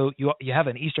also you have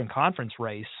an Eastern Conference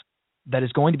race that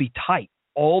is going to be tight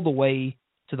all the way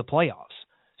to the playoffs.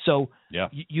 So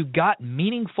you've got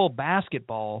meaningful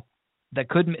basketball that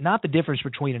could not the difference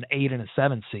between an 8 and a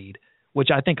 7 seed, which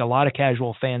I think a lot of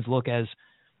casual fans look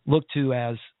to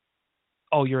as,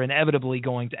 oh, you're inevitably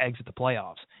going to exit the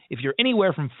playoffs. If you're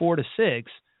anywhere from 4 to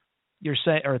 6,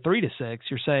 or 3 to 6,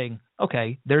 you're saying,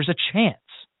 okay, there's a chance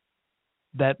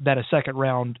that a second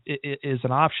round is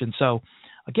an option. So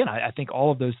again, I think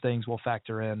all of those things will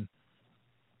factor in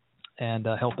and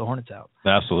help the Hornets out.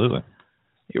 Absolutely.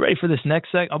 You ready for this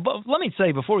next segment? Let me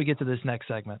say before we get to this next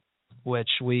segment, which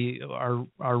we are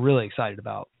really excited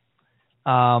about,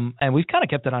 and we've kind of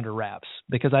kept it under wraps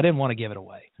because I didn't want to give it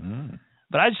away.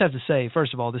 But I just have to say,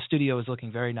 first of all, the studio is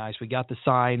looking very nice. We got the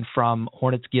sign from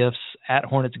Hornets Gifts at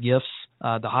Hornets Gifts.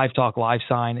 The Hive Talk Live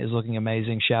sign is looking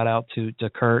amazing. Shout out to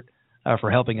Kurt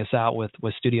for helping us out with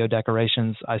studio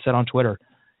decorations. I said on Twitter,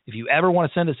 if you ever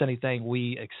want to send us anything,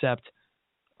 we accept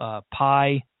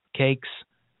pie, cakes,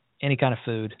 any kind of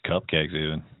food.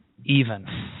 Cupcakes even.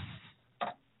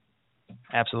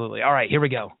 Absolutely. All right, here we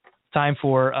go. Time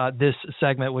for this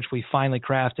segment, which we finally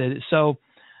crafted. So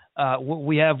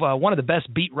we have one of the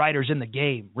best beat writers in the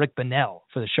game, Rick Bonnell,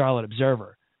 for the Charlotte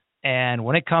Observer. And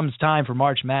when it comes time for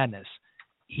March Madness,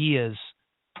 he's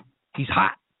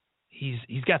hot.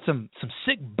 He's got some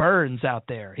sick burns out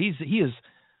there. He is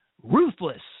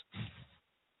ruthless.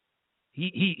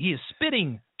 He is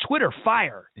spitting Twitter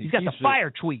fire. He's got the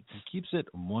fire tweets. He keeps it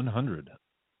 100.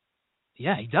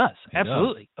 Yeah, he does.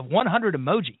 Absolutely. A 100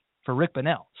 emoji for Rick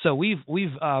Bonnell. So we've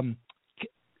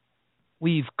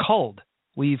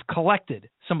collected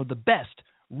some of the best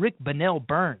Rick Bonnell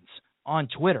burns on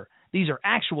Twitter. These are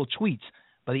actual tweets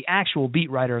by the actual beat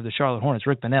writer of the Charlotte Hornets,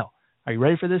 Rick Bonnell. Are you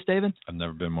ready for this, David? I've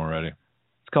never been more ready.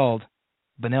 It's called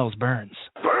Bonnell's Burns.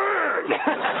 Burn!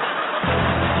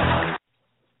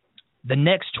 The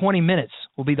next 20 minutes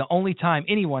will be the only time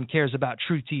anyone cares about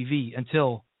True TV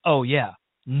until,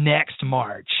 next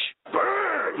March.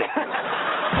 Burn!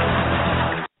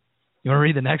 You want to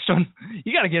read the next one?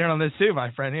 You got to get in on this too,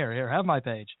 my friend. Here, have my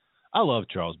page. I love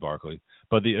Charles Barkley,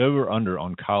 but the over-under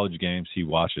on college games he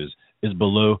watches is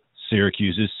below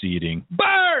Syracuse's seeding.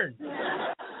 Burn!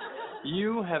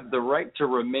 You have the right to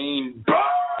remain.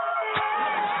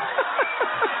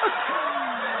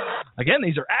 Again,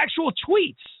 these are actual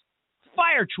tweets.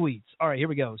 Fire tweets. All right, here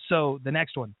we go. So the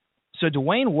next one. So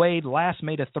Dwayne Wade last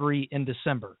made a 3 in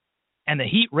December, and the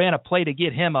Heat ran a play to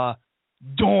get him a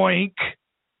doink.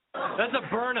 That's a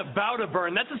burn about a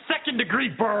burn. That's a second-degree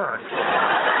burn.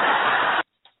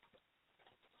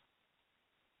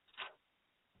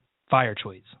 Fire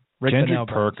tweets. Rick Kendrick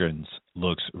Perkins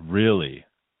looks really,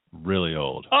 really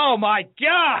old. Oh, my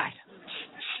God.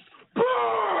 Burn!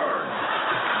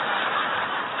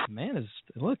 Man,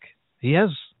 look, he has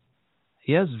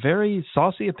very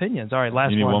saucy opinions. All right,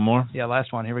 last one. You need one more? Yeah,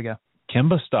 last one. Here we go.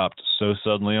 Kemba stopped so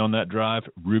suddenly on that drive,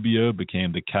 Rubio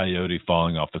became the coyote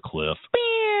falling off the cliff.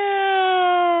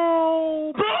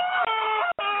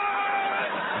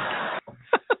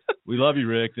 We love you,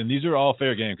 Rick. And these are all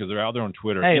fair game because they're out there on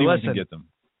Twitter. Hey, anyone listen, can get them.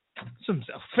 Some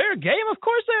fair game? Of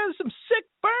course there's some sick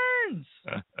burns.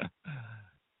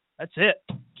 That's it.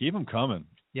 Keep them coming.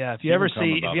 Yeah, if you ever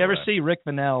see Rick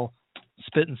Bonnell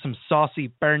spitting some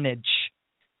saucy burnage,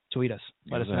 tweet us.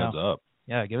 Let us know. Heads up.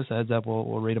 Yeah, give us a heads up.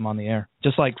 We'll read them on the air.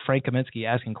 Just like Frank Kaminsky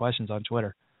asking questions on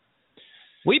Twitter.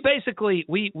 We basically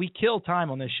we kill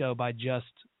time on this show by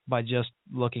just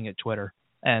looking at Twitter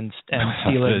and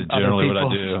stealing generally other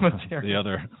what I people's do material. the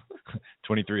other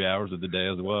 23 hours of the day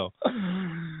as well.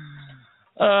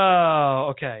 Oh,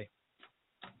 okay.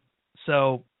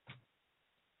 So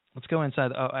let's go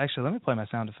inside. Oh, actually, let me play my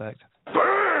sound effect.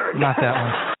 Burn! Not that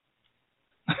one.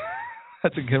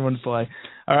 That's a good one to play.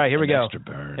 All right, here we go.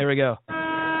 Here we go.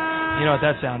 You know what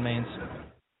that sound means?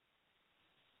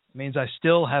 It means I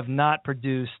still have not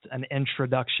produced an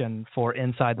introduction for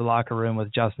Inside the Locker Room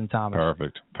with Justin Thomas.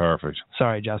 Perfect.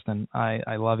 Sorry, Justin.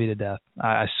 I love you to death.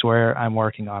 I swear I'm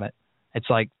working on it. It's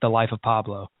like the life of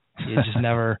Pablo. You just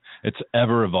never. It's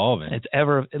ever evolving.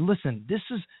 Listen, this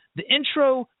is the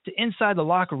intro to Inside the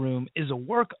Locker Room is a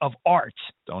work of art.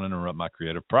 Don't interrupt my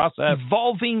creative process.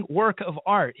 Evolving work of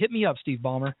art. Hit me up, Steve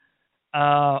Ballmer.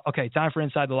 Okay, time for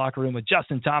Inside the Locker Room with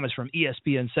Justin Thomas from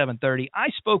ESPN 730. I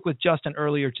spoke with Justin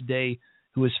earlier today,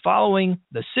 who is following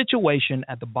the situation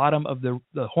at the bottom of the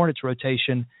Hornets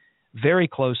rotation very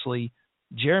closely.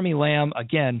 Jeremy Lamb,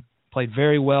 again, played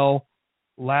very well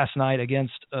last night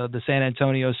against the San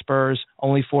Antonio Spurs,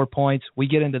 only 4 points. We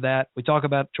get into that. We talk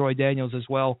about Troy Daniels as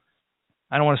well.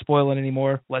 I don't want to spoil it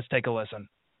anymore. Let's take a listen.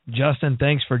 Justin,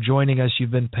 thanks for joining us.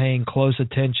 You've been paying close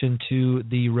attention to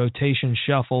the rotation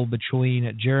shuffle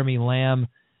between Jeremy Lamb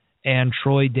and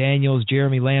Troy Daniels.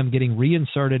 Jeremy Lamb getting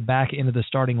reinserted back into the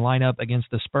starting lineup against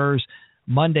the Spurs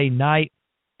Monday night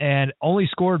and only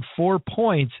scored 4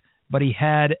 points, but he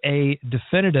had a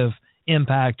definitive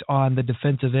impact on the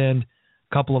defensive end.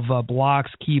 A couple of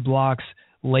blocks, key blocks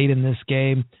late in this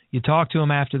game. You talked to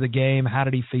him after the game. How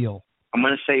did he feel? I'm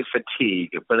going to say fatigue,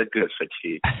 but a good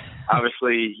fatigue.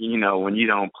 Obviously, when you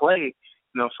don't play,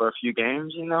 for a few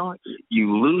games,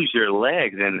 you lose your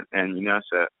legs, and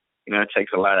it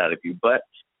takes a lot out of you. But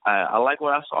I like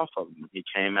what I saw from him. He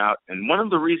came out, and one of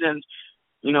the reasons,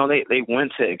 they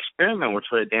went to experiment with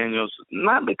Troy Daniels,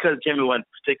 not because Jimmy wasn't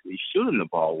particularly shooting the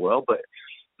ball well, but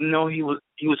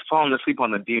he was falling asleep on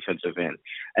the defensive end.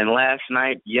 And last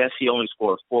night, yes, he only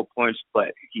scored 4 points,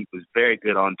 but he was very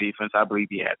good on defense. I believe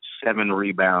he had 7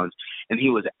 rebounds, and he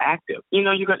was active. You're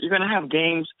going to have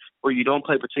games where you don't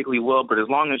play particularly well, but as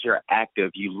long as you're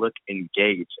active, you look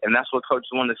engaged, and that's what coaches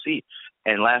want to see.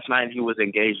 And last night, he was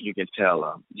engaged. You can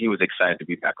tell he was excited to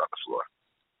be back on the floor.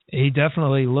 He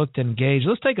definitely looked engaged.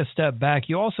 Let's take a step back.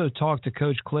 You also talked to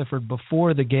Coach Clifford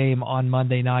before the game on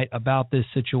Monday night about this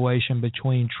situation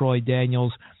between Troy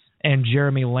Daniels and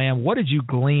Jeremy Lamb. What did you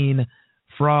glean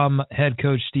from head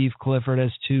coach Steve Clifford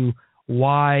as to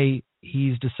why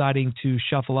he's deciding to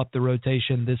shuffle up the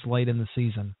rotation this late in the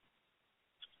season?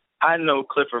 I know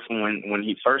Clifford from when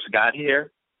he first got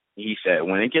here. He said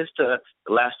when it gets to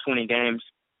the last 20 games,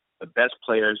 the best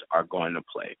players are going to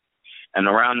play. And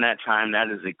around that time,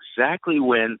 that is exactly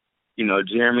when,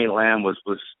 Jeremy Lamb was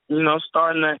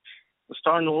starting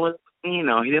to look, he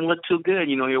didn't look too good.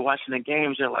 You're watching the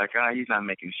games, you're like, he's not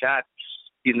making shots.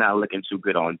 He's not looking too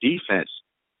good on defense.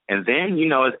 And then,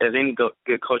 as any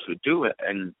good coach would do it,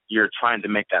 and you're trying to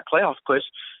make that playoff push,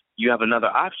 you have another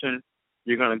option,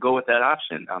 you're going to go with that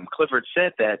option. Clifford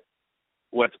said that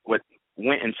what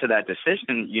went into that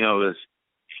decision, was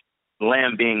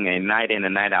Lamb being a night in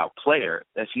and night out player.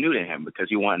 That's new to him because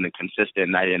he wasn't a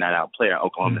consistent night in, night out player at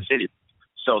Oklahoma City.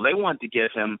 So they wanted to give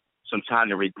him some time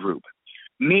to regroup.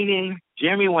 Meaning,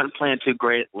 Jeremy wasn't playing too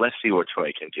great. Let's see what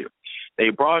Troy can do. They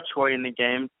brought Troy in the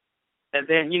game, and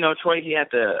then Troy he had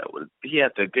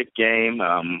the good game.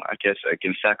 I guess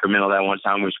against Sacramento that one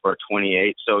time we scored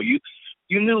 28. So you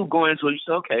knew going into it, you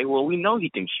said, okay, well we know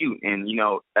he can shoot, and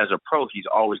as a pro he's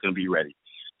always going to be ready.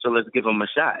 So let's give him a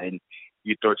shot. And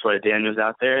you throw Troy Daniels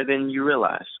out there, then you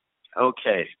realize,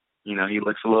 okay, he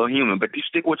looks a little human. But you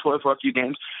stick with Troy for a few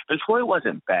games, and Troy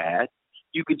wasn't bad.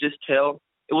 You could just tell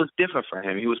it was different for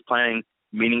him. He was playing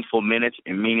meaningful minutes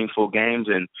in meaningful games,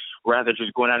 and rather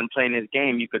just going out and playing his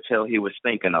game, you could tell he was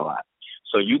thinking a lot.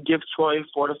 So you give Troy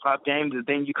 4 to 5 games, and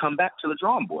then you come back to the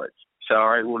drawing board. So, all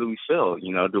right, what do we feel?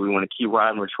 Do we want to keep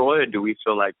riding with Troy, or do we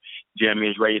feel like Jeremy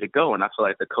is ready to go? And I feel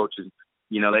like the coaches,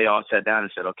 they all sat down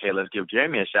and said, okay, let's give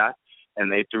Jeremy a shot. And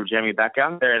they threw Jeremy back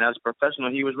out there, and as a professional,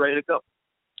 he was ready to go.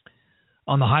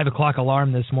 On the 5 o'clock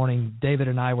alarm this morning, David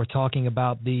and I were talking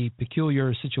about the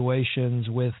peculiar situations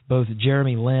with both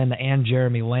Jeremy Lin and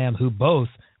Jeremy Lamb, who both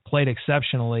played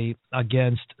exceptionally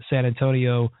against San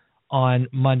Antonio on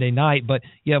Monday night. But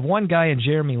you have one guy in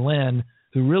Jeremy Lin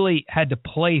who really had to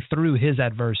play through his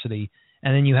adversity,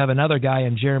 and then you have another guy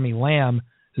in Jeremy Lamb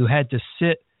who had to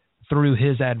sit through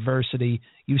his adversity.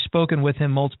 You've spoken with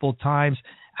him multiple times.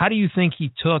 How do you think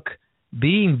he took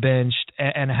being benched,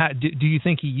 and how do you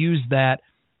think he used that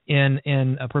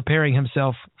in preparing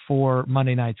himself for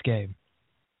Monday night's game?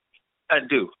 I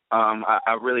do.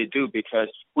 I really do, because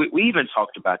we even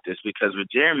talked about this, because with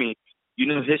Jeremy, you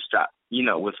knew his shot.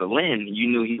 With Lynn, you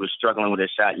knew he was struggling with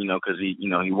his shot, because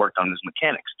he worked on his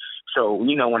mechanics. So,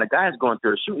 when a guy's going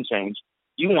through a shooting change,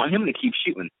 you want him to keep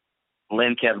shooting.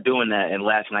 Lynn kept doing that, and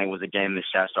last night was a game the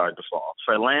shot started to fall.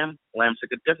 For Lamb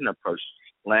took a different approach.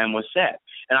 Lamb was set.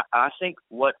 And I think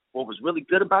what was really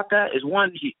good about that is,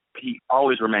 one, he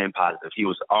always remained positive. He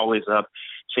was always up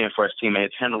cheering for his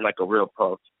teammates, handled like a real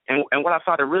pro. And what I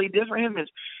thought it really did for him is,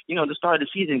 the start of the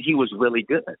season, he was really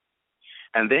good.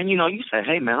 And then, you say,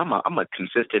 hey, man, I'm a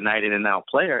consistent night in and out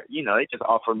player. They just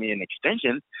offered me an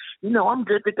extension. I'm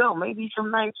good to go. Maybe some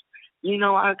nights,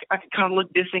 I could kind of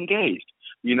look disengaged.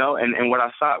 And what I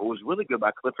thought was really good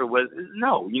about Clifford was,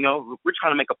 no, we're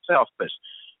trying to make a playoff push.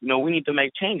 We need to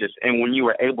make changes. And when you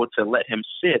were able to let him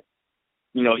sit,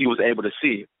 he was able to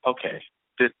see, okay,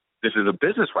 this is a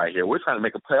business right here. We're trying to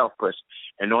make a playoff push.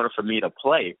 In order for me to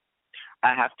play,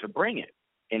 I have to bring it.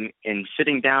 And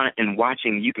sitting down and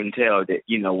watching, you can tell that,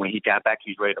 when he got back,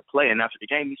 he's ready to play. And after the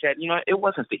game, he said, it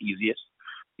wasn't the easiest.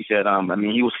 He said,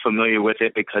 he was familiar with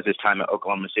it because his time at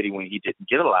Oklahoma City when he didn't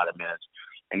get a lot of minutes.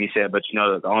 And he said, but,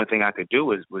 the only thing I could do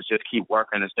was just keep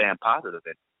working and staying positive.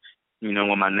 And,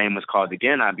 when my name was called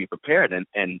again, I'd be prepared. And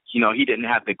he didn't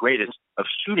have the greatest of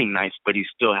shooting nights, but he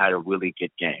still had a really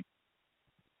good game.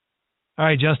 All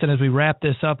right, Justin, as we wrap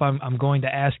this up, I'm going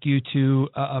to ask you to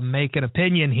make an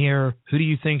opinion here. Who do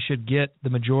you think should get the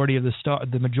majority of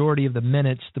the majority of the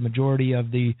minutes, the majority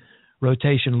of the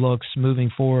rotation looks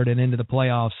moving forward and into the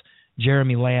playoffs,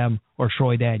 Jeremy Lamb or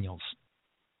Troy Daniels?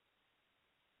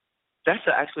 That's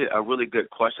actually a really good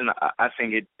question. I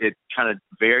think it kind of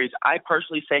varies. I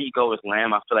personally say you go with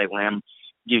Lamb. I feel like Lamb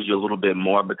gives you a little bit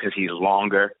more because he's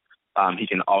longer. He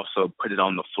can also put it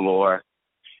on the floor.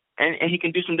 And he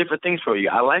can do some different things for you.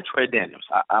 I like Troy Daniels.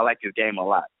 I like his game a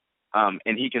lot.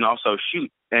 And he can also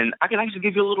shoot. And I can actually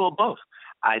give you a little of both.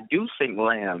 I do think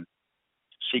Lamb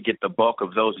should get the bulk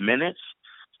of those minutes.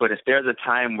 But if there's a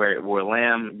time where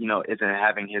Lamb, isn't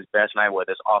having his best night,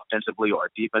 whether it's offensively or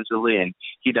defensively, and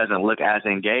he doesn't look as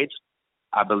engaged,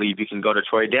 I believe you can go to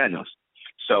Troy Daniels.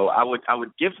 So I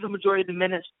would give the majority of the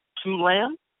minutes to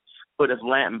Lamb. But as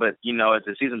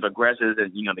the season progresses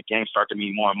and the games start to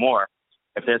mean more and more,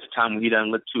 if there's a time when he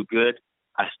doesn't look too good,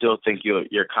 I still think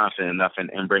you're confident enough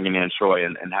in bringing in Troy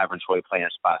and having Troy play in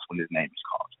spots when his name is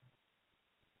called.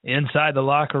 Inside the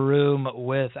Locker Room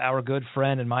with our good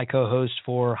friend and my co-host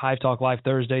for Hive Talk Live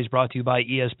Thursdays, brought to you by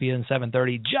ESPN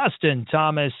 730, Justin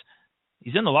Thomas.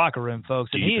 He's in the locker room, folks.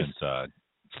 Deep and inside.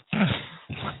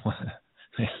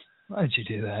 Why did you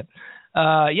do that?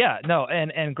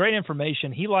 And great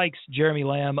information. He likes Jeremy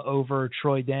Lamb over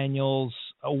Troy Daniels.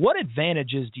 What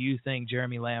advantages do you think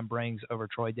Jeremy Lamb brings over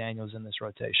Troy Daniels in this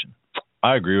rotation?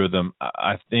 I agree with him.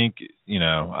 I think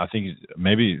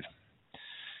maybe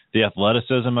the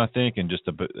athleticism, and just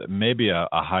maybe a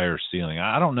higher ceiling.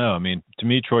 I don't know. I mean, to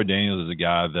me, Troy Daniels is a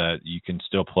guy that you can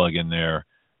still plug in there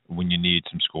when you need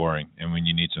some scoring and when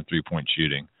you need some three-point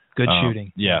shooting. Good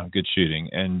shooting. Yeah, good shooting.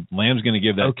 And Lamb's going to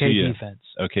give that to you. Okay defense.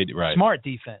 Okay, right. Smart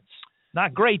defense.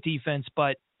 Not great defense,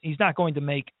 but he's not going to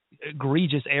make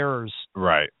egregious errors.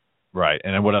 Right.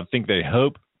 And what I think they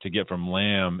hope to get from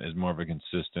Lamb is more of a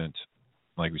consistent,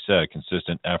 like we said,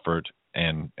 consistent effort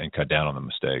and cut down on the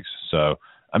mistakes. So,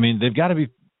 I mean, they've got to be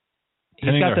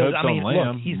pinning their hopes on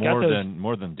Lamb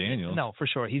more than Daniels. No, for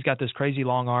sure. He's got those crazy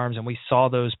long arms, and we saw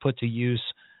those put to use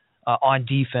on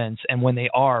defense. And when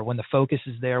the focus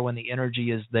is there, when the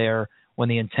energy is there, when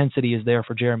the intensity is there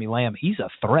for Jeremy Lamb, he's a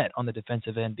threat on the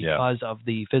defensive end because of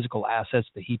the physical assets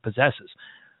that he possesses.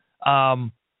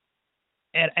 And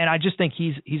I just think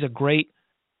he's a great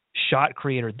shot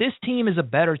creator. This team is a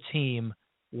better team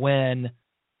when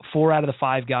 4 out of the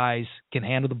 5 guys can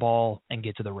handle the ball and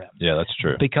get to the rim. Yeah, that's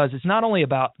true. Because it's not only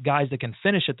about guys that can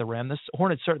finish at the rim. The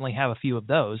Hornets certainly have a few of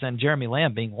those, and Jeremy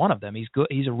Lamb being one of them. He's good.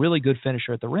 He's a really good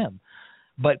finisher at the rim.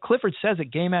 But Clifford says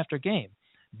it game after game.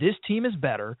 This team is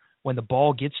better when the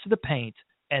ball gets to the paint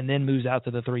and then moves out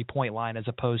to the three-point line as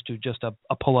opposed to just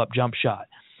a pull-up jump shot.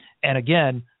 And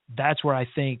again, that's where I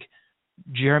think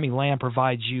Jeremy Lamb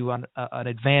provides you an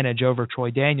advantage over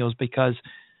Troy Daniels, because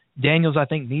Daniels, I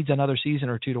think, needs another season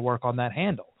or two to work on that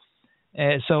handle.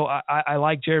 And so I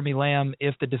like Jeremy Lamb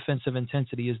if the defensive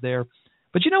intensity is there.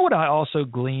 But you know what I also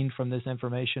gleaned from this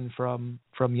information from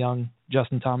young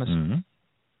Justin Thomas? Mm-hmm.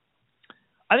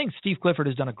 I think Steve Clifford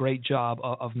has done a great job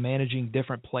of managing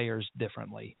different players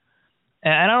differently.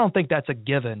 And I don't think that's a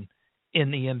given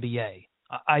in the NBA.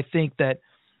 I think that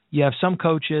you have some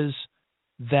coaches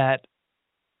that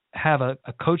have a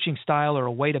coaching style or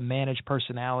a way to manage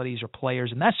personalities or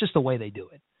players, and that's just the way they do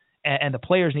it. And the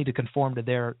players need to conform to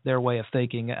their way of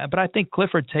thinking. But I think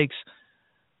Clifford takes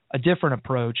a different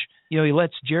approach. He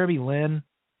lets Jeremy Lin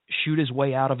shoot his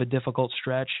way out of a difficult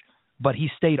stretch, but he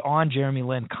stayed on Jeremy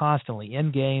Lin constantly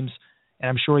in games, and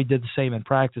I'm sure he did the same in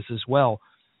practice as well.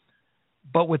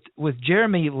 But with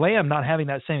Jeremy Lamb not having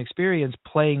that same experience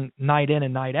playing night in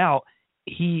and night out,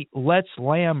 he lets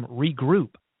Lamb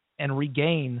regroup and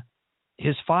regain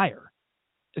his fire.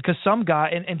 Because some guy,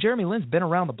 and Jeremy Lin's been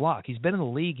around the block. He's been in the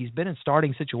league. He's been in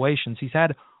starting situations. He's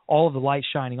had all of the light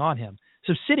shining on him.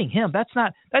 So sitting him,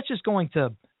 that's just going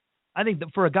to, I think that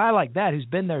for a guy like that who's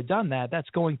been there, done that, that's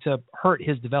going to hurt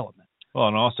his development. Well,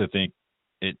 and I also think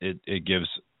it gives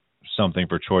something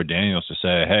for Troy Daniels to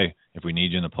say, hey, if we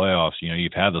need you in the playoffs,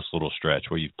 you've had this little stretch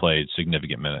where you've played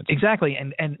significant minutes. Exactly.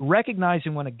 And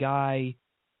recognizing when a guy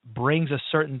brings a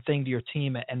certain thing to your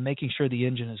team and making sure the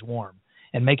engine is warm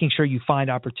and making sure you find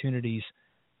opportunities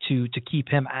to keep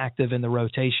him active in the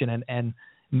rotation and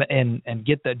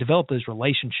develop those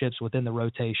relationships within the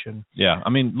rotation. Yeah. I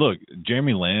mean, look,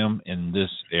 Jeremy Lamb in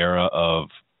this era of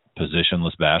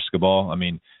positionless basketball, I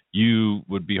mean, you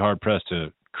would be hard pressed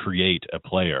to create a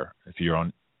player if you're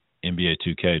on NBA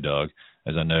 2K, Doug,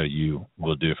 as I know you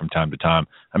will do from time to time.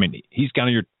 I mean, he's kind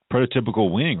of your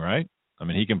prototypical wing, right? I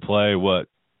mean, he can play,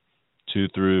 2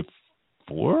 through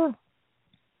 4?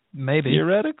 Maybe.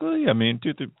 Theoretically. I mean,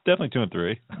 definitely 2 and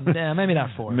 3. Yeah, maybe not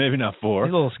 4. Maybe not 4.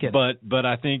 He's a little skip. But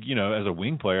I think, as a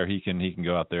wing player, he can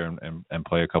go out there and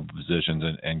play a couple positions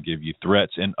and give you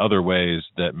threats in other ways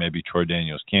that maybe Troy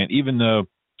Daniels can't, even though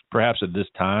perhaps at this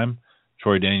time,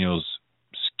 Troy Daniels'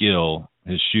 skill,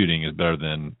 his shooting is better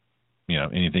than,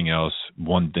 anything else,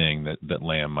 one thing that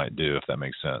Lamb might do, if that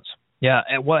makes sense. Yeah,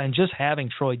 and just having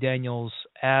Troy Daniels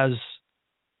as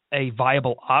a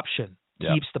viable option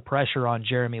keeps the pressure on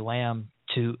Jeremy Lamb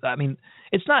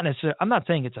it's not necessarily, I'm not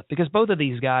saying because both of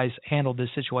these guys handled this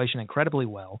situation incredibly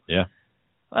well. Yeah.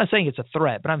 I'm not saying it's a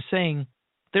threat, but I'm saying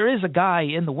there is a guy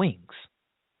in the wings.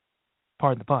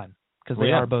 Pardon the pun, because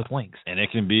they are both wings. And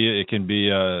it can be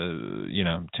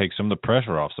take some of the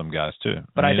pressure off some guys too.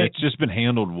 But I think it's just been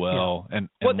handled well. Yeah.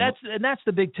 And that's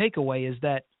the big takeaway is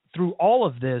that through all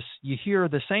of this, you hear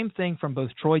the same thing from both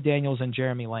Troy Daniels and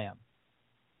Jeremy Lamb.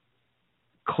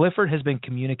 Clifford has been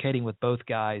communicating with both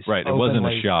guys. Right. It wasn't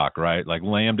a shock, right? Like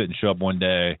Lamb didn't show up one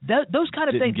day. Those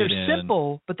kind of things are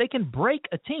simple, but they can break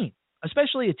a team,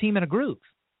 especially a team in a groove,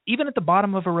 even at the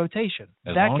bottom of a rotation.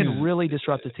 That can really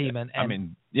disrupt a team.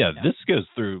 This goes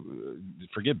through,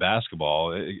 forget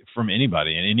basketball, from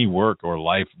anybody in any work or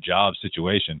life, job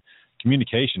situation.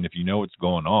 Communication, if you know what's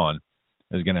going on,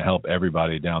 is going to help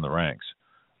everybody down the ranks.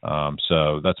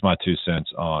 So that's my 2 cents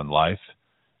on life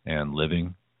and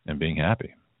living and being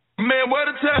happy. Man, what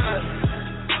a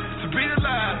time to be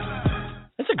alive.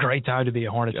 It's a great time to be a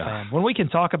Hornets fan. When we can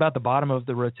talk about the bottom of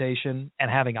the rotation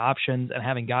and having options and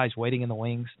having guys waiting in the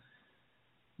wings,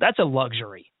 that's a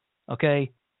luxury, okay?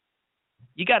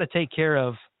 You got to take care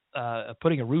of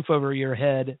putting a roof over your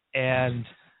head and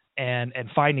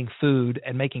finding food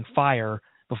and making fire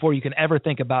before you can ever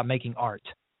think about making art.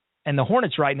 And the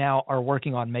Hornets right now are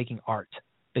working on making art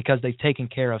because they've taken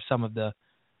care of some of the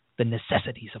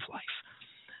necessities of life.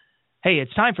 Hey,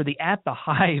 it's time for the At the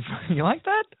Hive. You like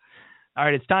that? All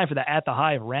right, it's time for the At the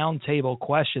Hive roundtable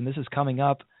question. This is coming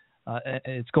up.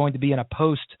 It's going to be in a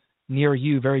post near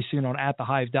you very soon on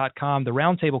atthehive.com. The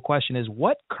roundtable question is,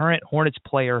 what current Hornets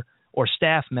player or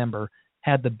staff member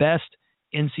had the best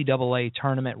NCAA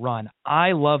tournament run?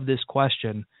 I love this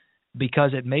question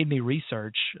because it made me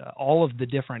research all of the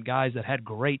different guys that had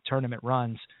great tournament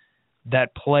runs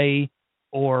that play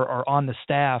or are on the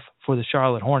staff for the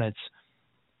Charlotte Hornets.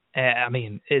 I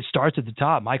mean, it starts at the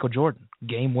top. Michael Jordan,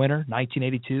 game winner,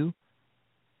 1982.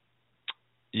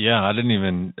 Yeah, I didn't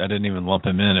even lump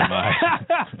him in my.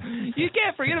 You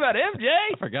can't forget about MJ.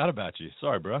 I forgot about you.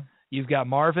 Sorry, bro. You've got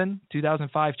Marvin,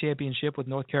 2005 championship with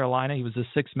North Carolina. He was the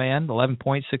sixth man,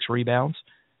 11.6 rebounds.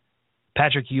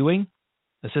 Patrick Ewing,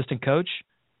 assistant coach.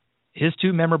 His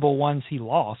two memorable ones he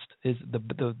lost.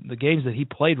 The games that he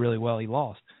played really well, he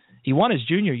lost. He won his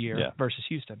junior year versus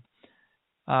Houston.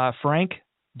 Frank,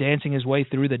 dancing his way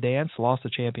through the dance, lost the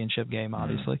championship game,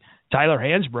 obviously. Tyler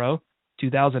Hansbrough,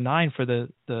 2009 for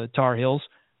the Tar Heels,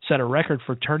 set a record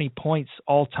for tourney points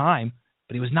all time,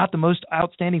 but he was not the most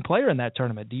outstanding player in that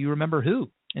tournament. Do you remember who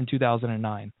in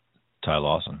 2009? Ty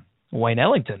Lawson. Wayne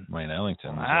Ellington.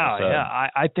 Wow, yeah.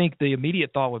 I think the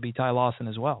immediate thought would be Ty Lawson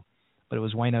as well, but it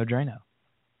was Wayne O'Drano.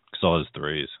 Saw his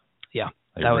threes. Yeah,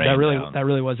 that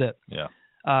really was it. Yeah.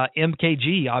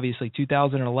 MKG, obviously,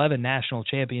 2011 national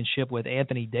championship with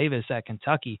Anthony Davis at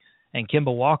Kentucky, and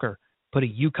Kemba Walker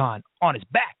putting UConn on his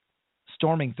back,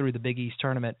 storming through the Big East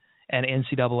tournament and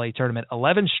NCAA tournament.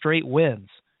 11 straight wins,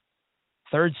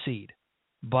 third seed.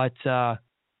 But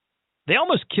they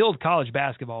almost killed college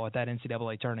basketball at that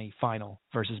NCAA tourney final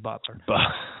versus Butler.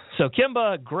 So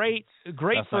Kemba, great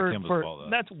that's for not Kemba's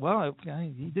fault,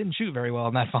 though. He didn't shoot very well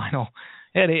in that final.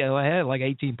 He had like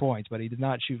 18 points, but he did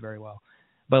not shoot very well.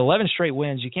 But 11 straight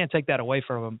wins, you can't take that away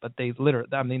from him. But they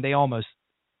they almost.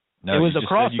 No, it was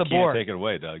across the board. You can't take it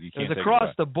away, Doug. You can't. It was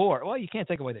across the board. Well, you can't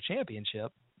take away the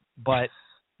championship, but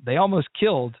they almost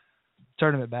killed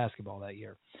tournament basketball that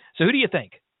year. So who do you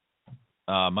think?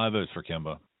 My vote's for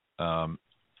Kemba.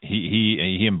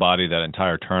 He embodied that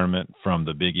entire tournament from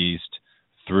the Big East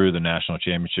through the national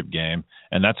championship game,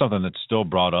 and that's something that's still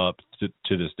brought up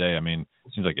to this day. I mean,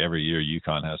 it seems like every year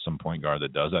UConn has some point guard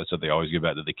that does that, so they always get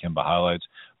back to the Kemba highlights.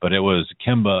 But it was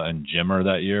Kemba and Jimmer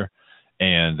that year,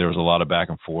 and there was a lot of back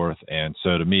and forth. And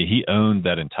so to me, he owned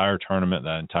that entire tournament,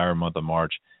 that entire month of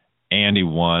March, and he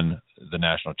won the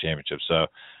national championship. So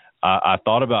I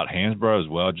thought about Hansbrough as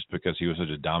well, just because he was such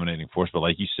a dominating force. But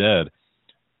like you said,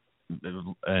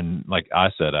 and like I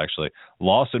said, actually,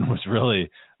 Lawson was really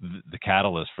the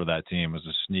catalyst for that team. It was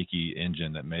a sneaky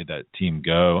engine that made that team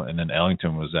go, and then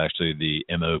Ellington was actually the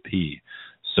MOP.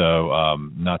 So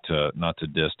not to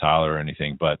diss Tyler or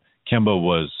anything, but Kemba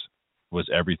was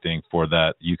everything for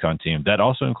that UConn team. That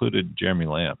also included Jeremy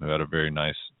Lamb, who had a very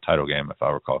nice title game, if I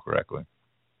recall correctly.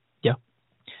 Yeah.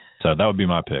 So that would be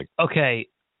my pick. Okay.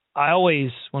 I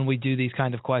always, when we do these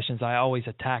kind of questions, I always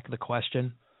attack the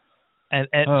question. And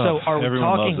so are we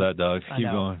everyone talking? Everyone loves that, Doug.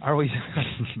 Keep going.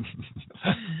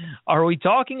 Are we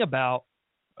talking about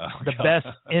the best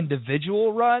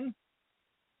individual run,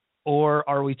 or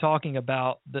are we talking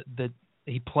about the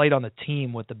he played on the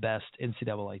team with the best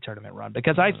NCAA tournament run?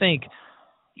 Because I think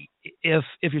if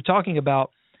you're talking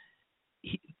about,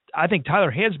 I think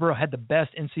Tyler Hansbrough had the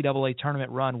best NCAA tournament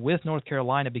run with North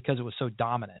Carolina because it was so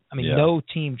dominant. I mean, no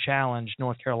team challenged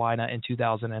North Carolina in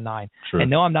 2009. True. And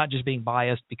no, I'm not just being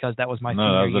biased because that was my senior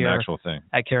that was year an actual thing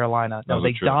at Carolina. No,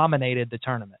 they dominated the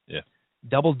tournament. Yeah.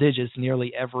 Double digits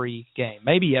nearly every game,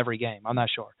 maybe every game. I'm not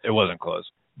sure. It wasn't close.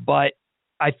 But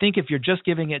I think if you're just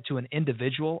giving it to an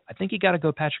individual, I think you got to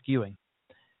go Patrick Ewing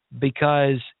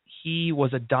because he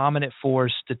was a dominant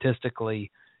force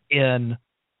statistically in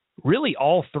really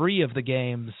all three of the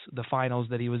games, the finals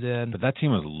that he was in. But that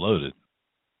team was loaded.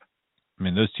 I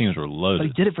mean, those teams were loaded.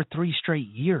 But he did it for 3 straight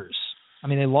years. I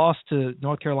mean, they lost to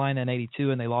North Carolina in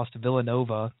 82, and they lost to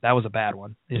Villanova. That was a bad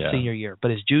one his senior year.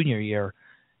 But his junior year,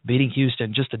 beating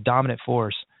Houston, just a dominant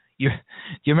force. Do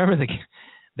you remember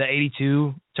the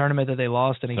 82 tournament that they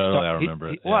lost? And I remember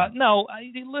it. Well, no,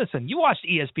 listen, you watched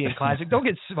ESPN Classic. Don't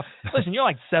get – listen, you're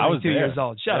like 72 years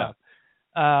old. Shut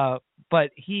up.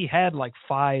 But he had like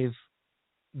 5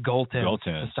 goaltends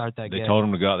to start that game. They told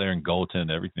him to go out there and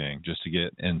goaltend everything just to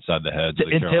get inside the heads of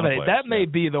the intimidate. Carolina players. That may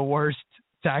be the worst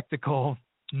tactical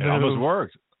move. It almost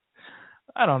worked.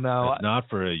 I don't know. It's not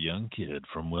for a young kid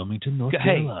from Wilmington, North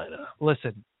Carolina.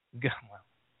 Listen,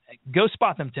 go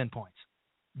spot them 10 points.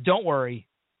 Don't worry.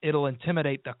 It'll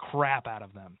intimidate the crap out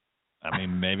of them. I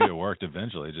mean, maybe it worked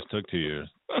eventually. It just took 2 years.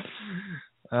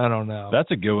 I don't know.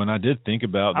 That's a good one. I did think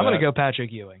about that. I'm going to go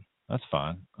Patrick Ewing. That's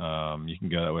fine. You can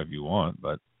go that way if you want,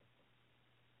 but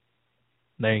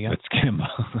there you go. It's Kemba.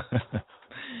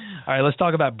 All right, let's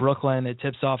talk about Brooklyn. It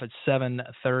tips off at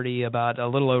 7:30, about a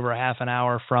little over a half an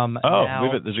hour from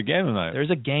now. There's a game tonight.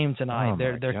 There's a game tonight.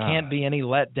 There can't be any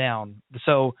letdown.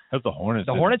 So the Hornets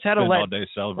had a all day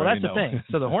celebrating. Well, that's the thing.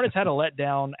 So the Hornets had a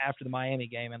letdown after the Miami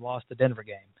game and lost the Denver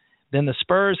game. Then the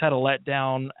Spurs had a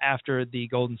letdown after the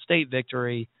Golden State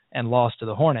victory and lost to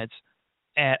the Hornets.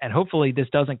 And hopefully this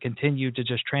doesn't continue to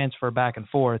just transfer back and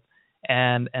forth,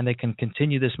 and they can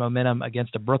continue this momentum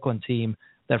against a Brooklyn team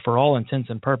that for all intents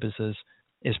and purposes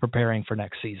is preparing for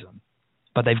next season.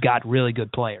 But they've got really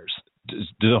good players.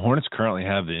 Do the Hornets currently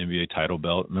have the NBA title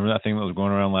belt? Remember that thing that was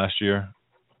going around last year?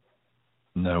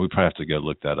 No, we probably have to go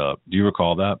look that up. Do you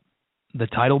recall that? The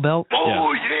title belt?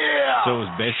 Oh, yeah! So it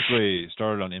was basically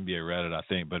started on NBA Reddit, I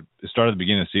think, but it started at the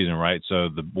beginning of the season, right? So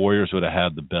the Warriors would have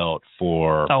had the belt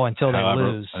for until they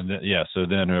lose. And then, so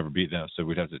then whoever beat them, so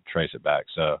we'd have to trace it back.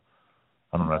 So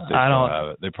I don't know if they still have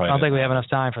it. They probably I don't think we have enough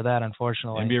time for that,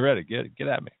 unfortunately. NBA Reddit, get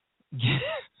at me.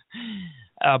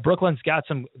 Brooklyn's got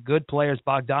some good players.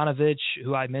 Bogdanovich,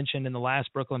 who I mentioned in the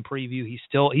last Brooklyn preview,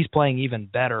 he's playing even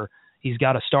better. He's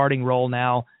got a starting role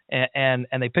now, and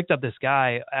they picked up this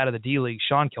guy out of the D-League,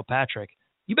 Sean Kilpatrick.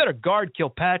 You better guard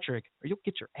Kilpatrick or you'll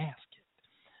get your ass kicked.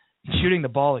 He's shooting the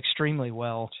ball extremely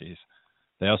well. Jeez.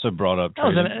 They also brought up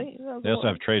Trajan. They also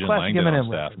have Trajan Langdon on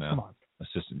staff now. Come on.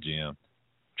 Assistant GM.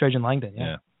 Trajan Langdon,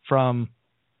 yeah. From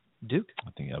Duke?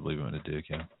 I believe he went to Duke,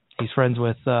 yeah. He's friends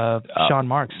with Sean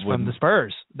Marks from the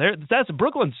Spurs. That's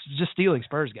Brooklyn's just stealing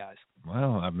Spurs guys.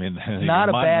 Well, I mean, not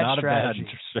a bad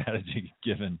strategy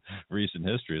given recent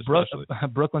history, especially.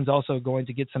 Brooklyn's also going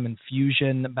to get some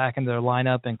infusion back into their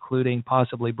lineup, including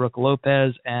possibly Brooke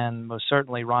Lopez and most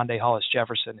certainly Rondae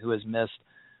Hollis-Jefferson, who has missed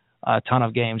a ton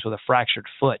of games with a fractured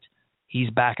foot.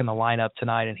 He's back in the lineup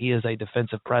tonight, and he is a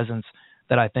defensive presence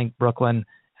that I think Brooklyn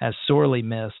has sorely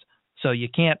missed. So you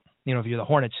can't, if you're the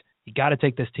Hornets, you got to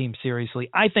take this team seriously.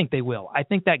 I think they will. I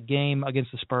think that game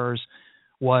against the Spurs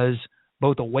was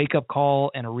both a wake-up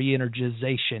call and a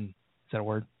re-energization. Is that a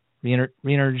word?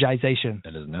 Re-energization.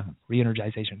 It is now.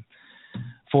 Re-energization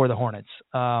for the Hornets.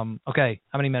 Okay,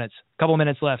 how many minutes? A couple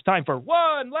minutes left. Time for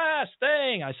one last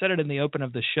thing. I said it in the open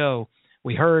of the show.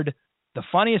 We heard the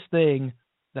funniest thing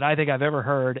that I think I've ever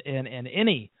heard in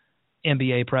any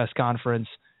NBA press conference,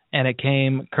 and it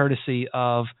came courtesy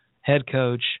of head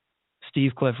coach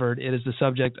Steve Clifford. It is the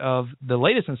subject of the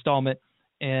latest installment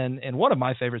in one of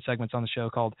my favorite segments on the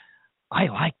show called I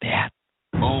Like That.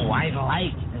 Oh, I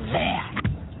like that.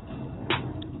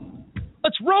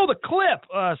 roll the clip.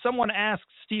 Someone asked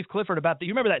Steve Clifford about you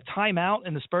remember that timeout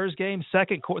in the Spurs game?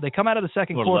 Second quarter. They come out of the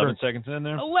second quarter. 11 seconds in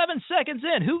there? 11 seconds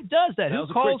in. Who does that? That was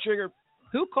a quick trigger.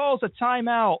 Who calls a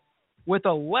timeout with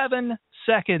 11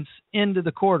 seconds into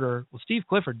the quarter? Well, Steve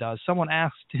Clifford does. Someone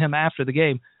asked him after the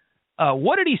game,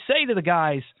 what did he say to the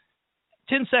guys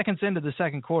 10 seconds into the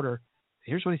second quarter?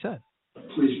 Here's what he said.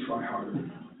 Please try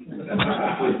harder.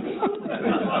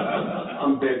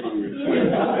 I'm begging you.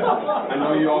 I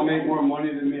know you all make more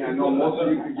money than me. I know most of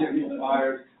you could get me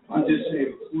fired. I'm just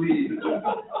saying, please,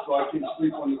 so I can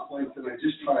sleep on the plane tonight.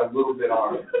 Just try a little bit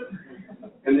harder.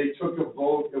 And they took a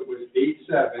vote that was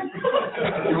 8-7.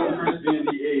 Gilchrist being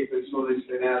the 8th, and so they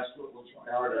said, we'll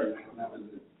try harder. And that was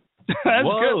it.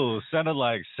 Whoa, good. Sounded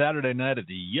like Saturday night at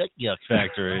the Yuck Yuck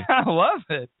Factory. I love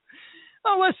it.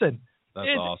 Oh, listen. That's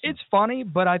awesome. It's funny,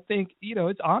 but I think,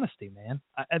 it's honesty, man.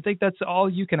 I think that's all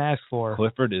you can ask for.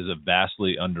 Clifford is a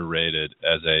vastly underrated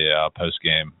as a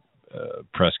post-game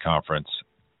press conference.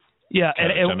 Yeah,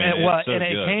 coach.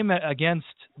 It came against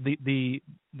the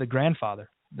grandfather,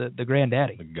 the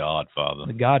granddaddy. The Godfather.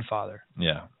 The Godfather.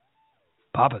 Yeah.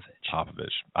 Popovich.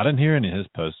 I didn't hear any of his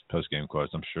post-game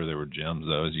quotes. I'm sure they were gems,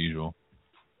 though, as usual.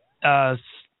 I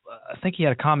think he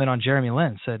had a comment on Jeremy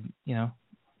Lin. Said,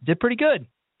 did pretty good.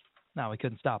 No, we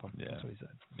couldn't stop him. Yeah. That's what he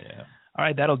said. Yeah. All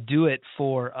right, that'll do it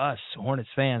for us, Hornets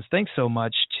fans. Thanks so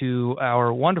much to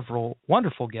our wonderful,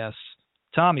 wonderful guests,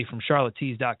 Tommy from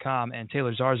CharlotteTees.com and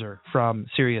Taylor Zarzer from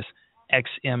Sirius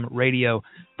XM Radio.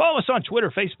 Follow us on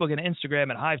Twitter, Facebook, and Instagram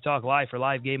at Hive Talk Live for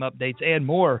live game updates and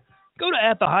more. Go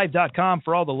to @thehive.com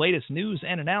for all the latest news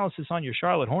and analysis on your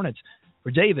Charlotte Hornets.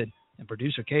 For David and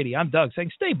producer Katie, I'm Doug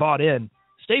saying stay bought in,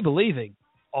 stay believing.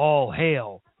 All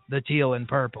hail the teal and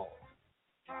purple.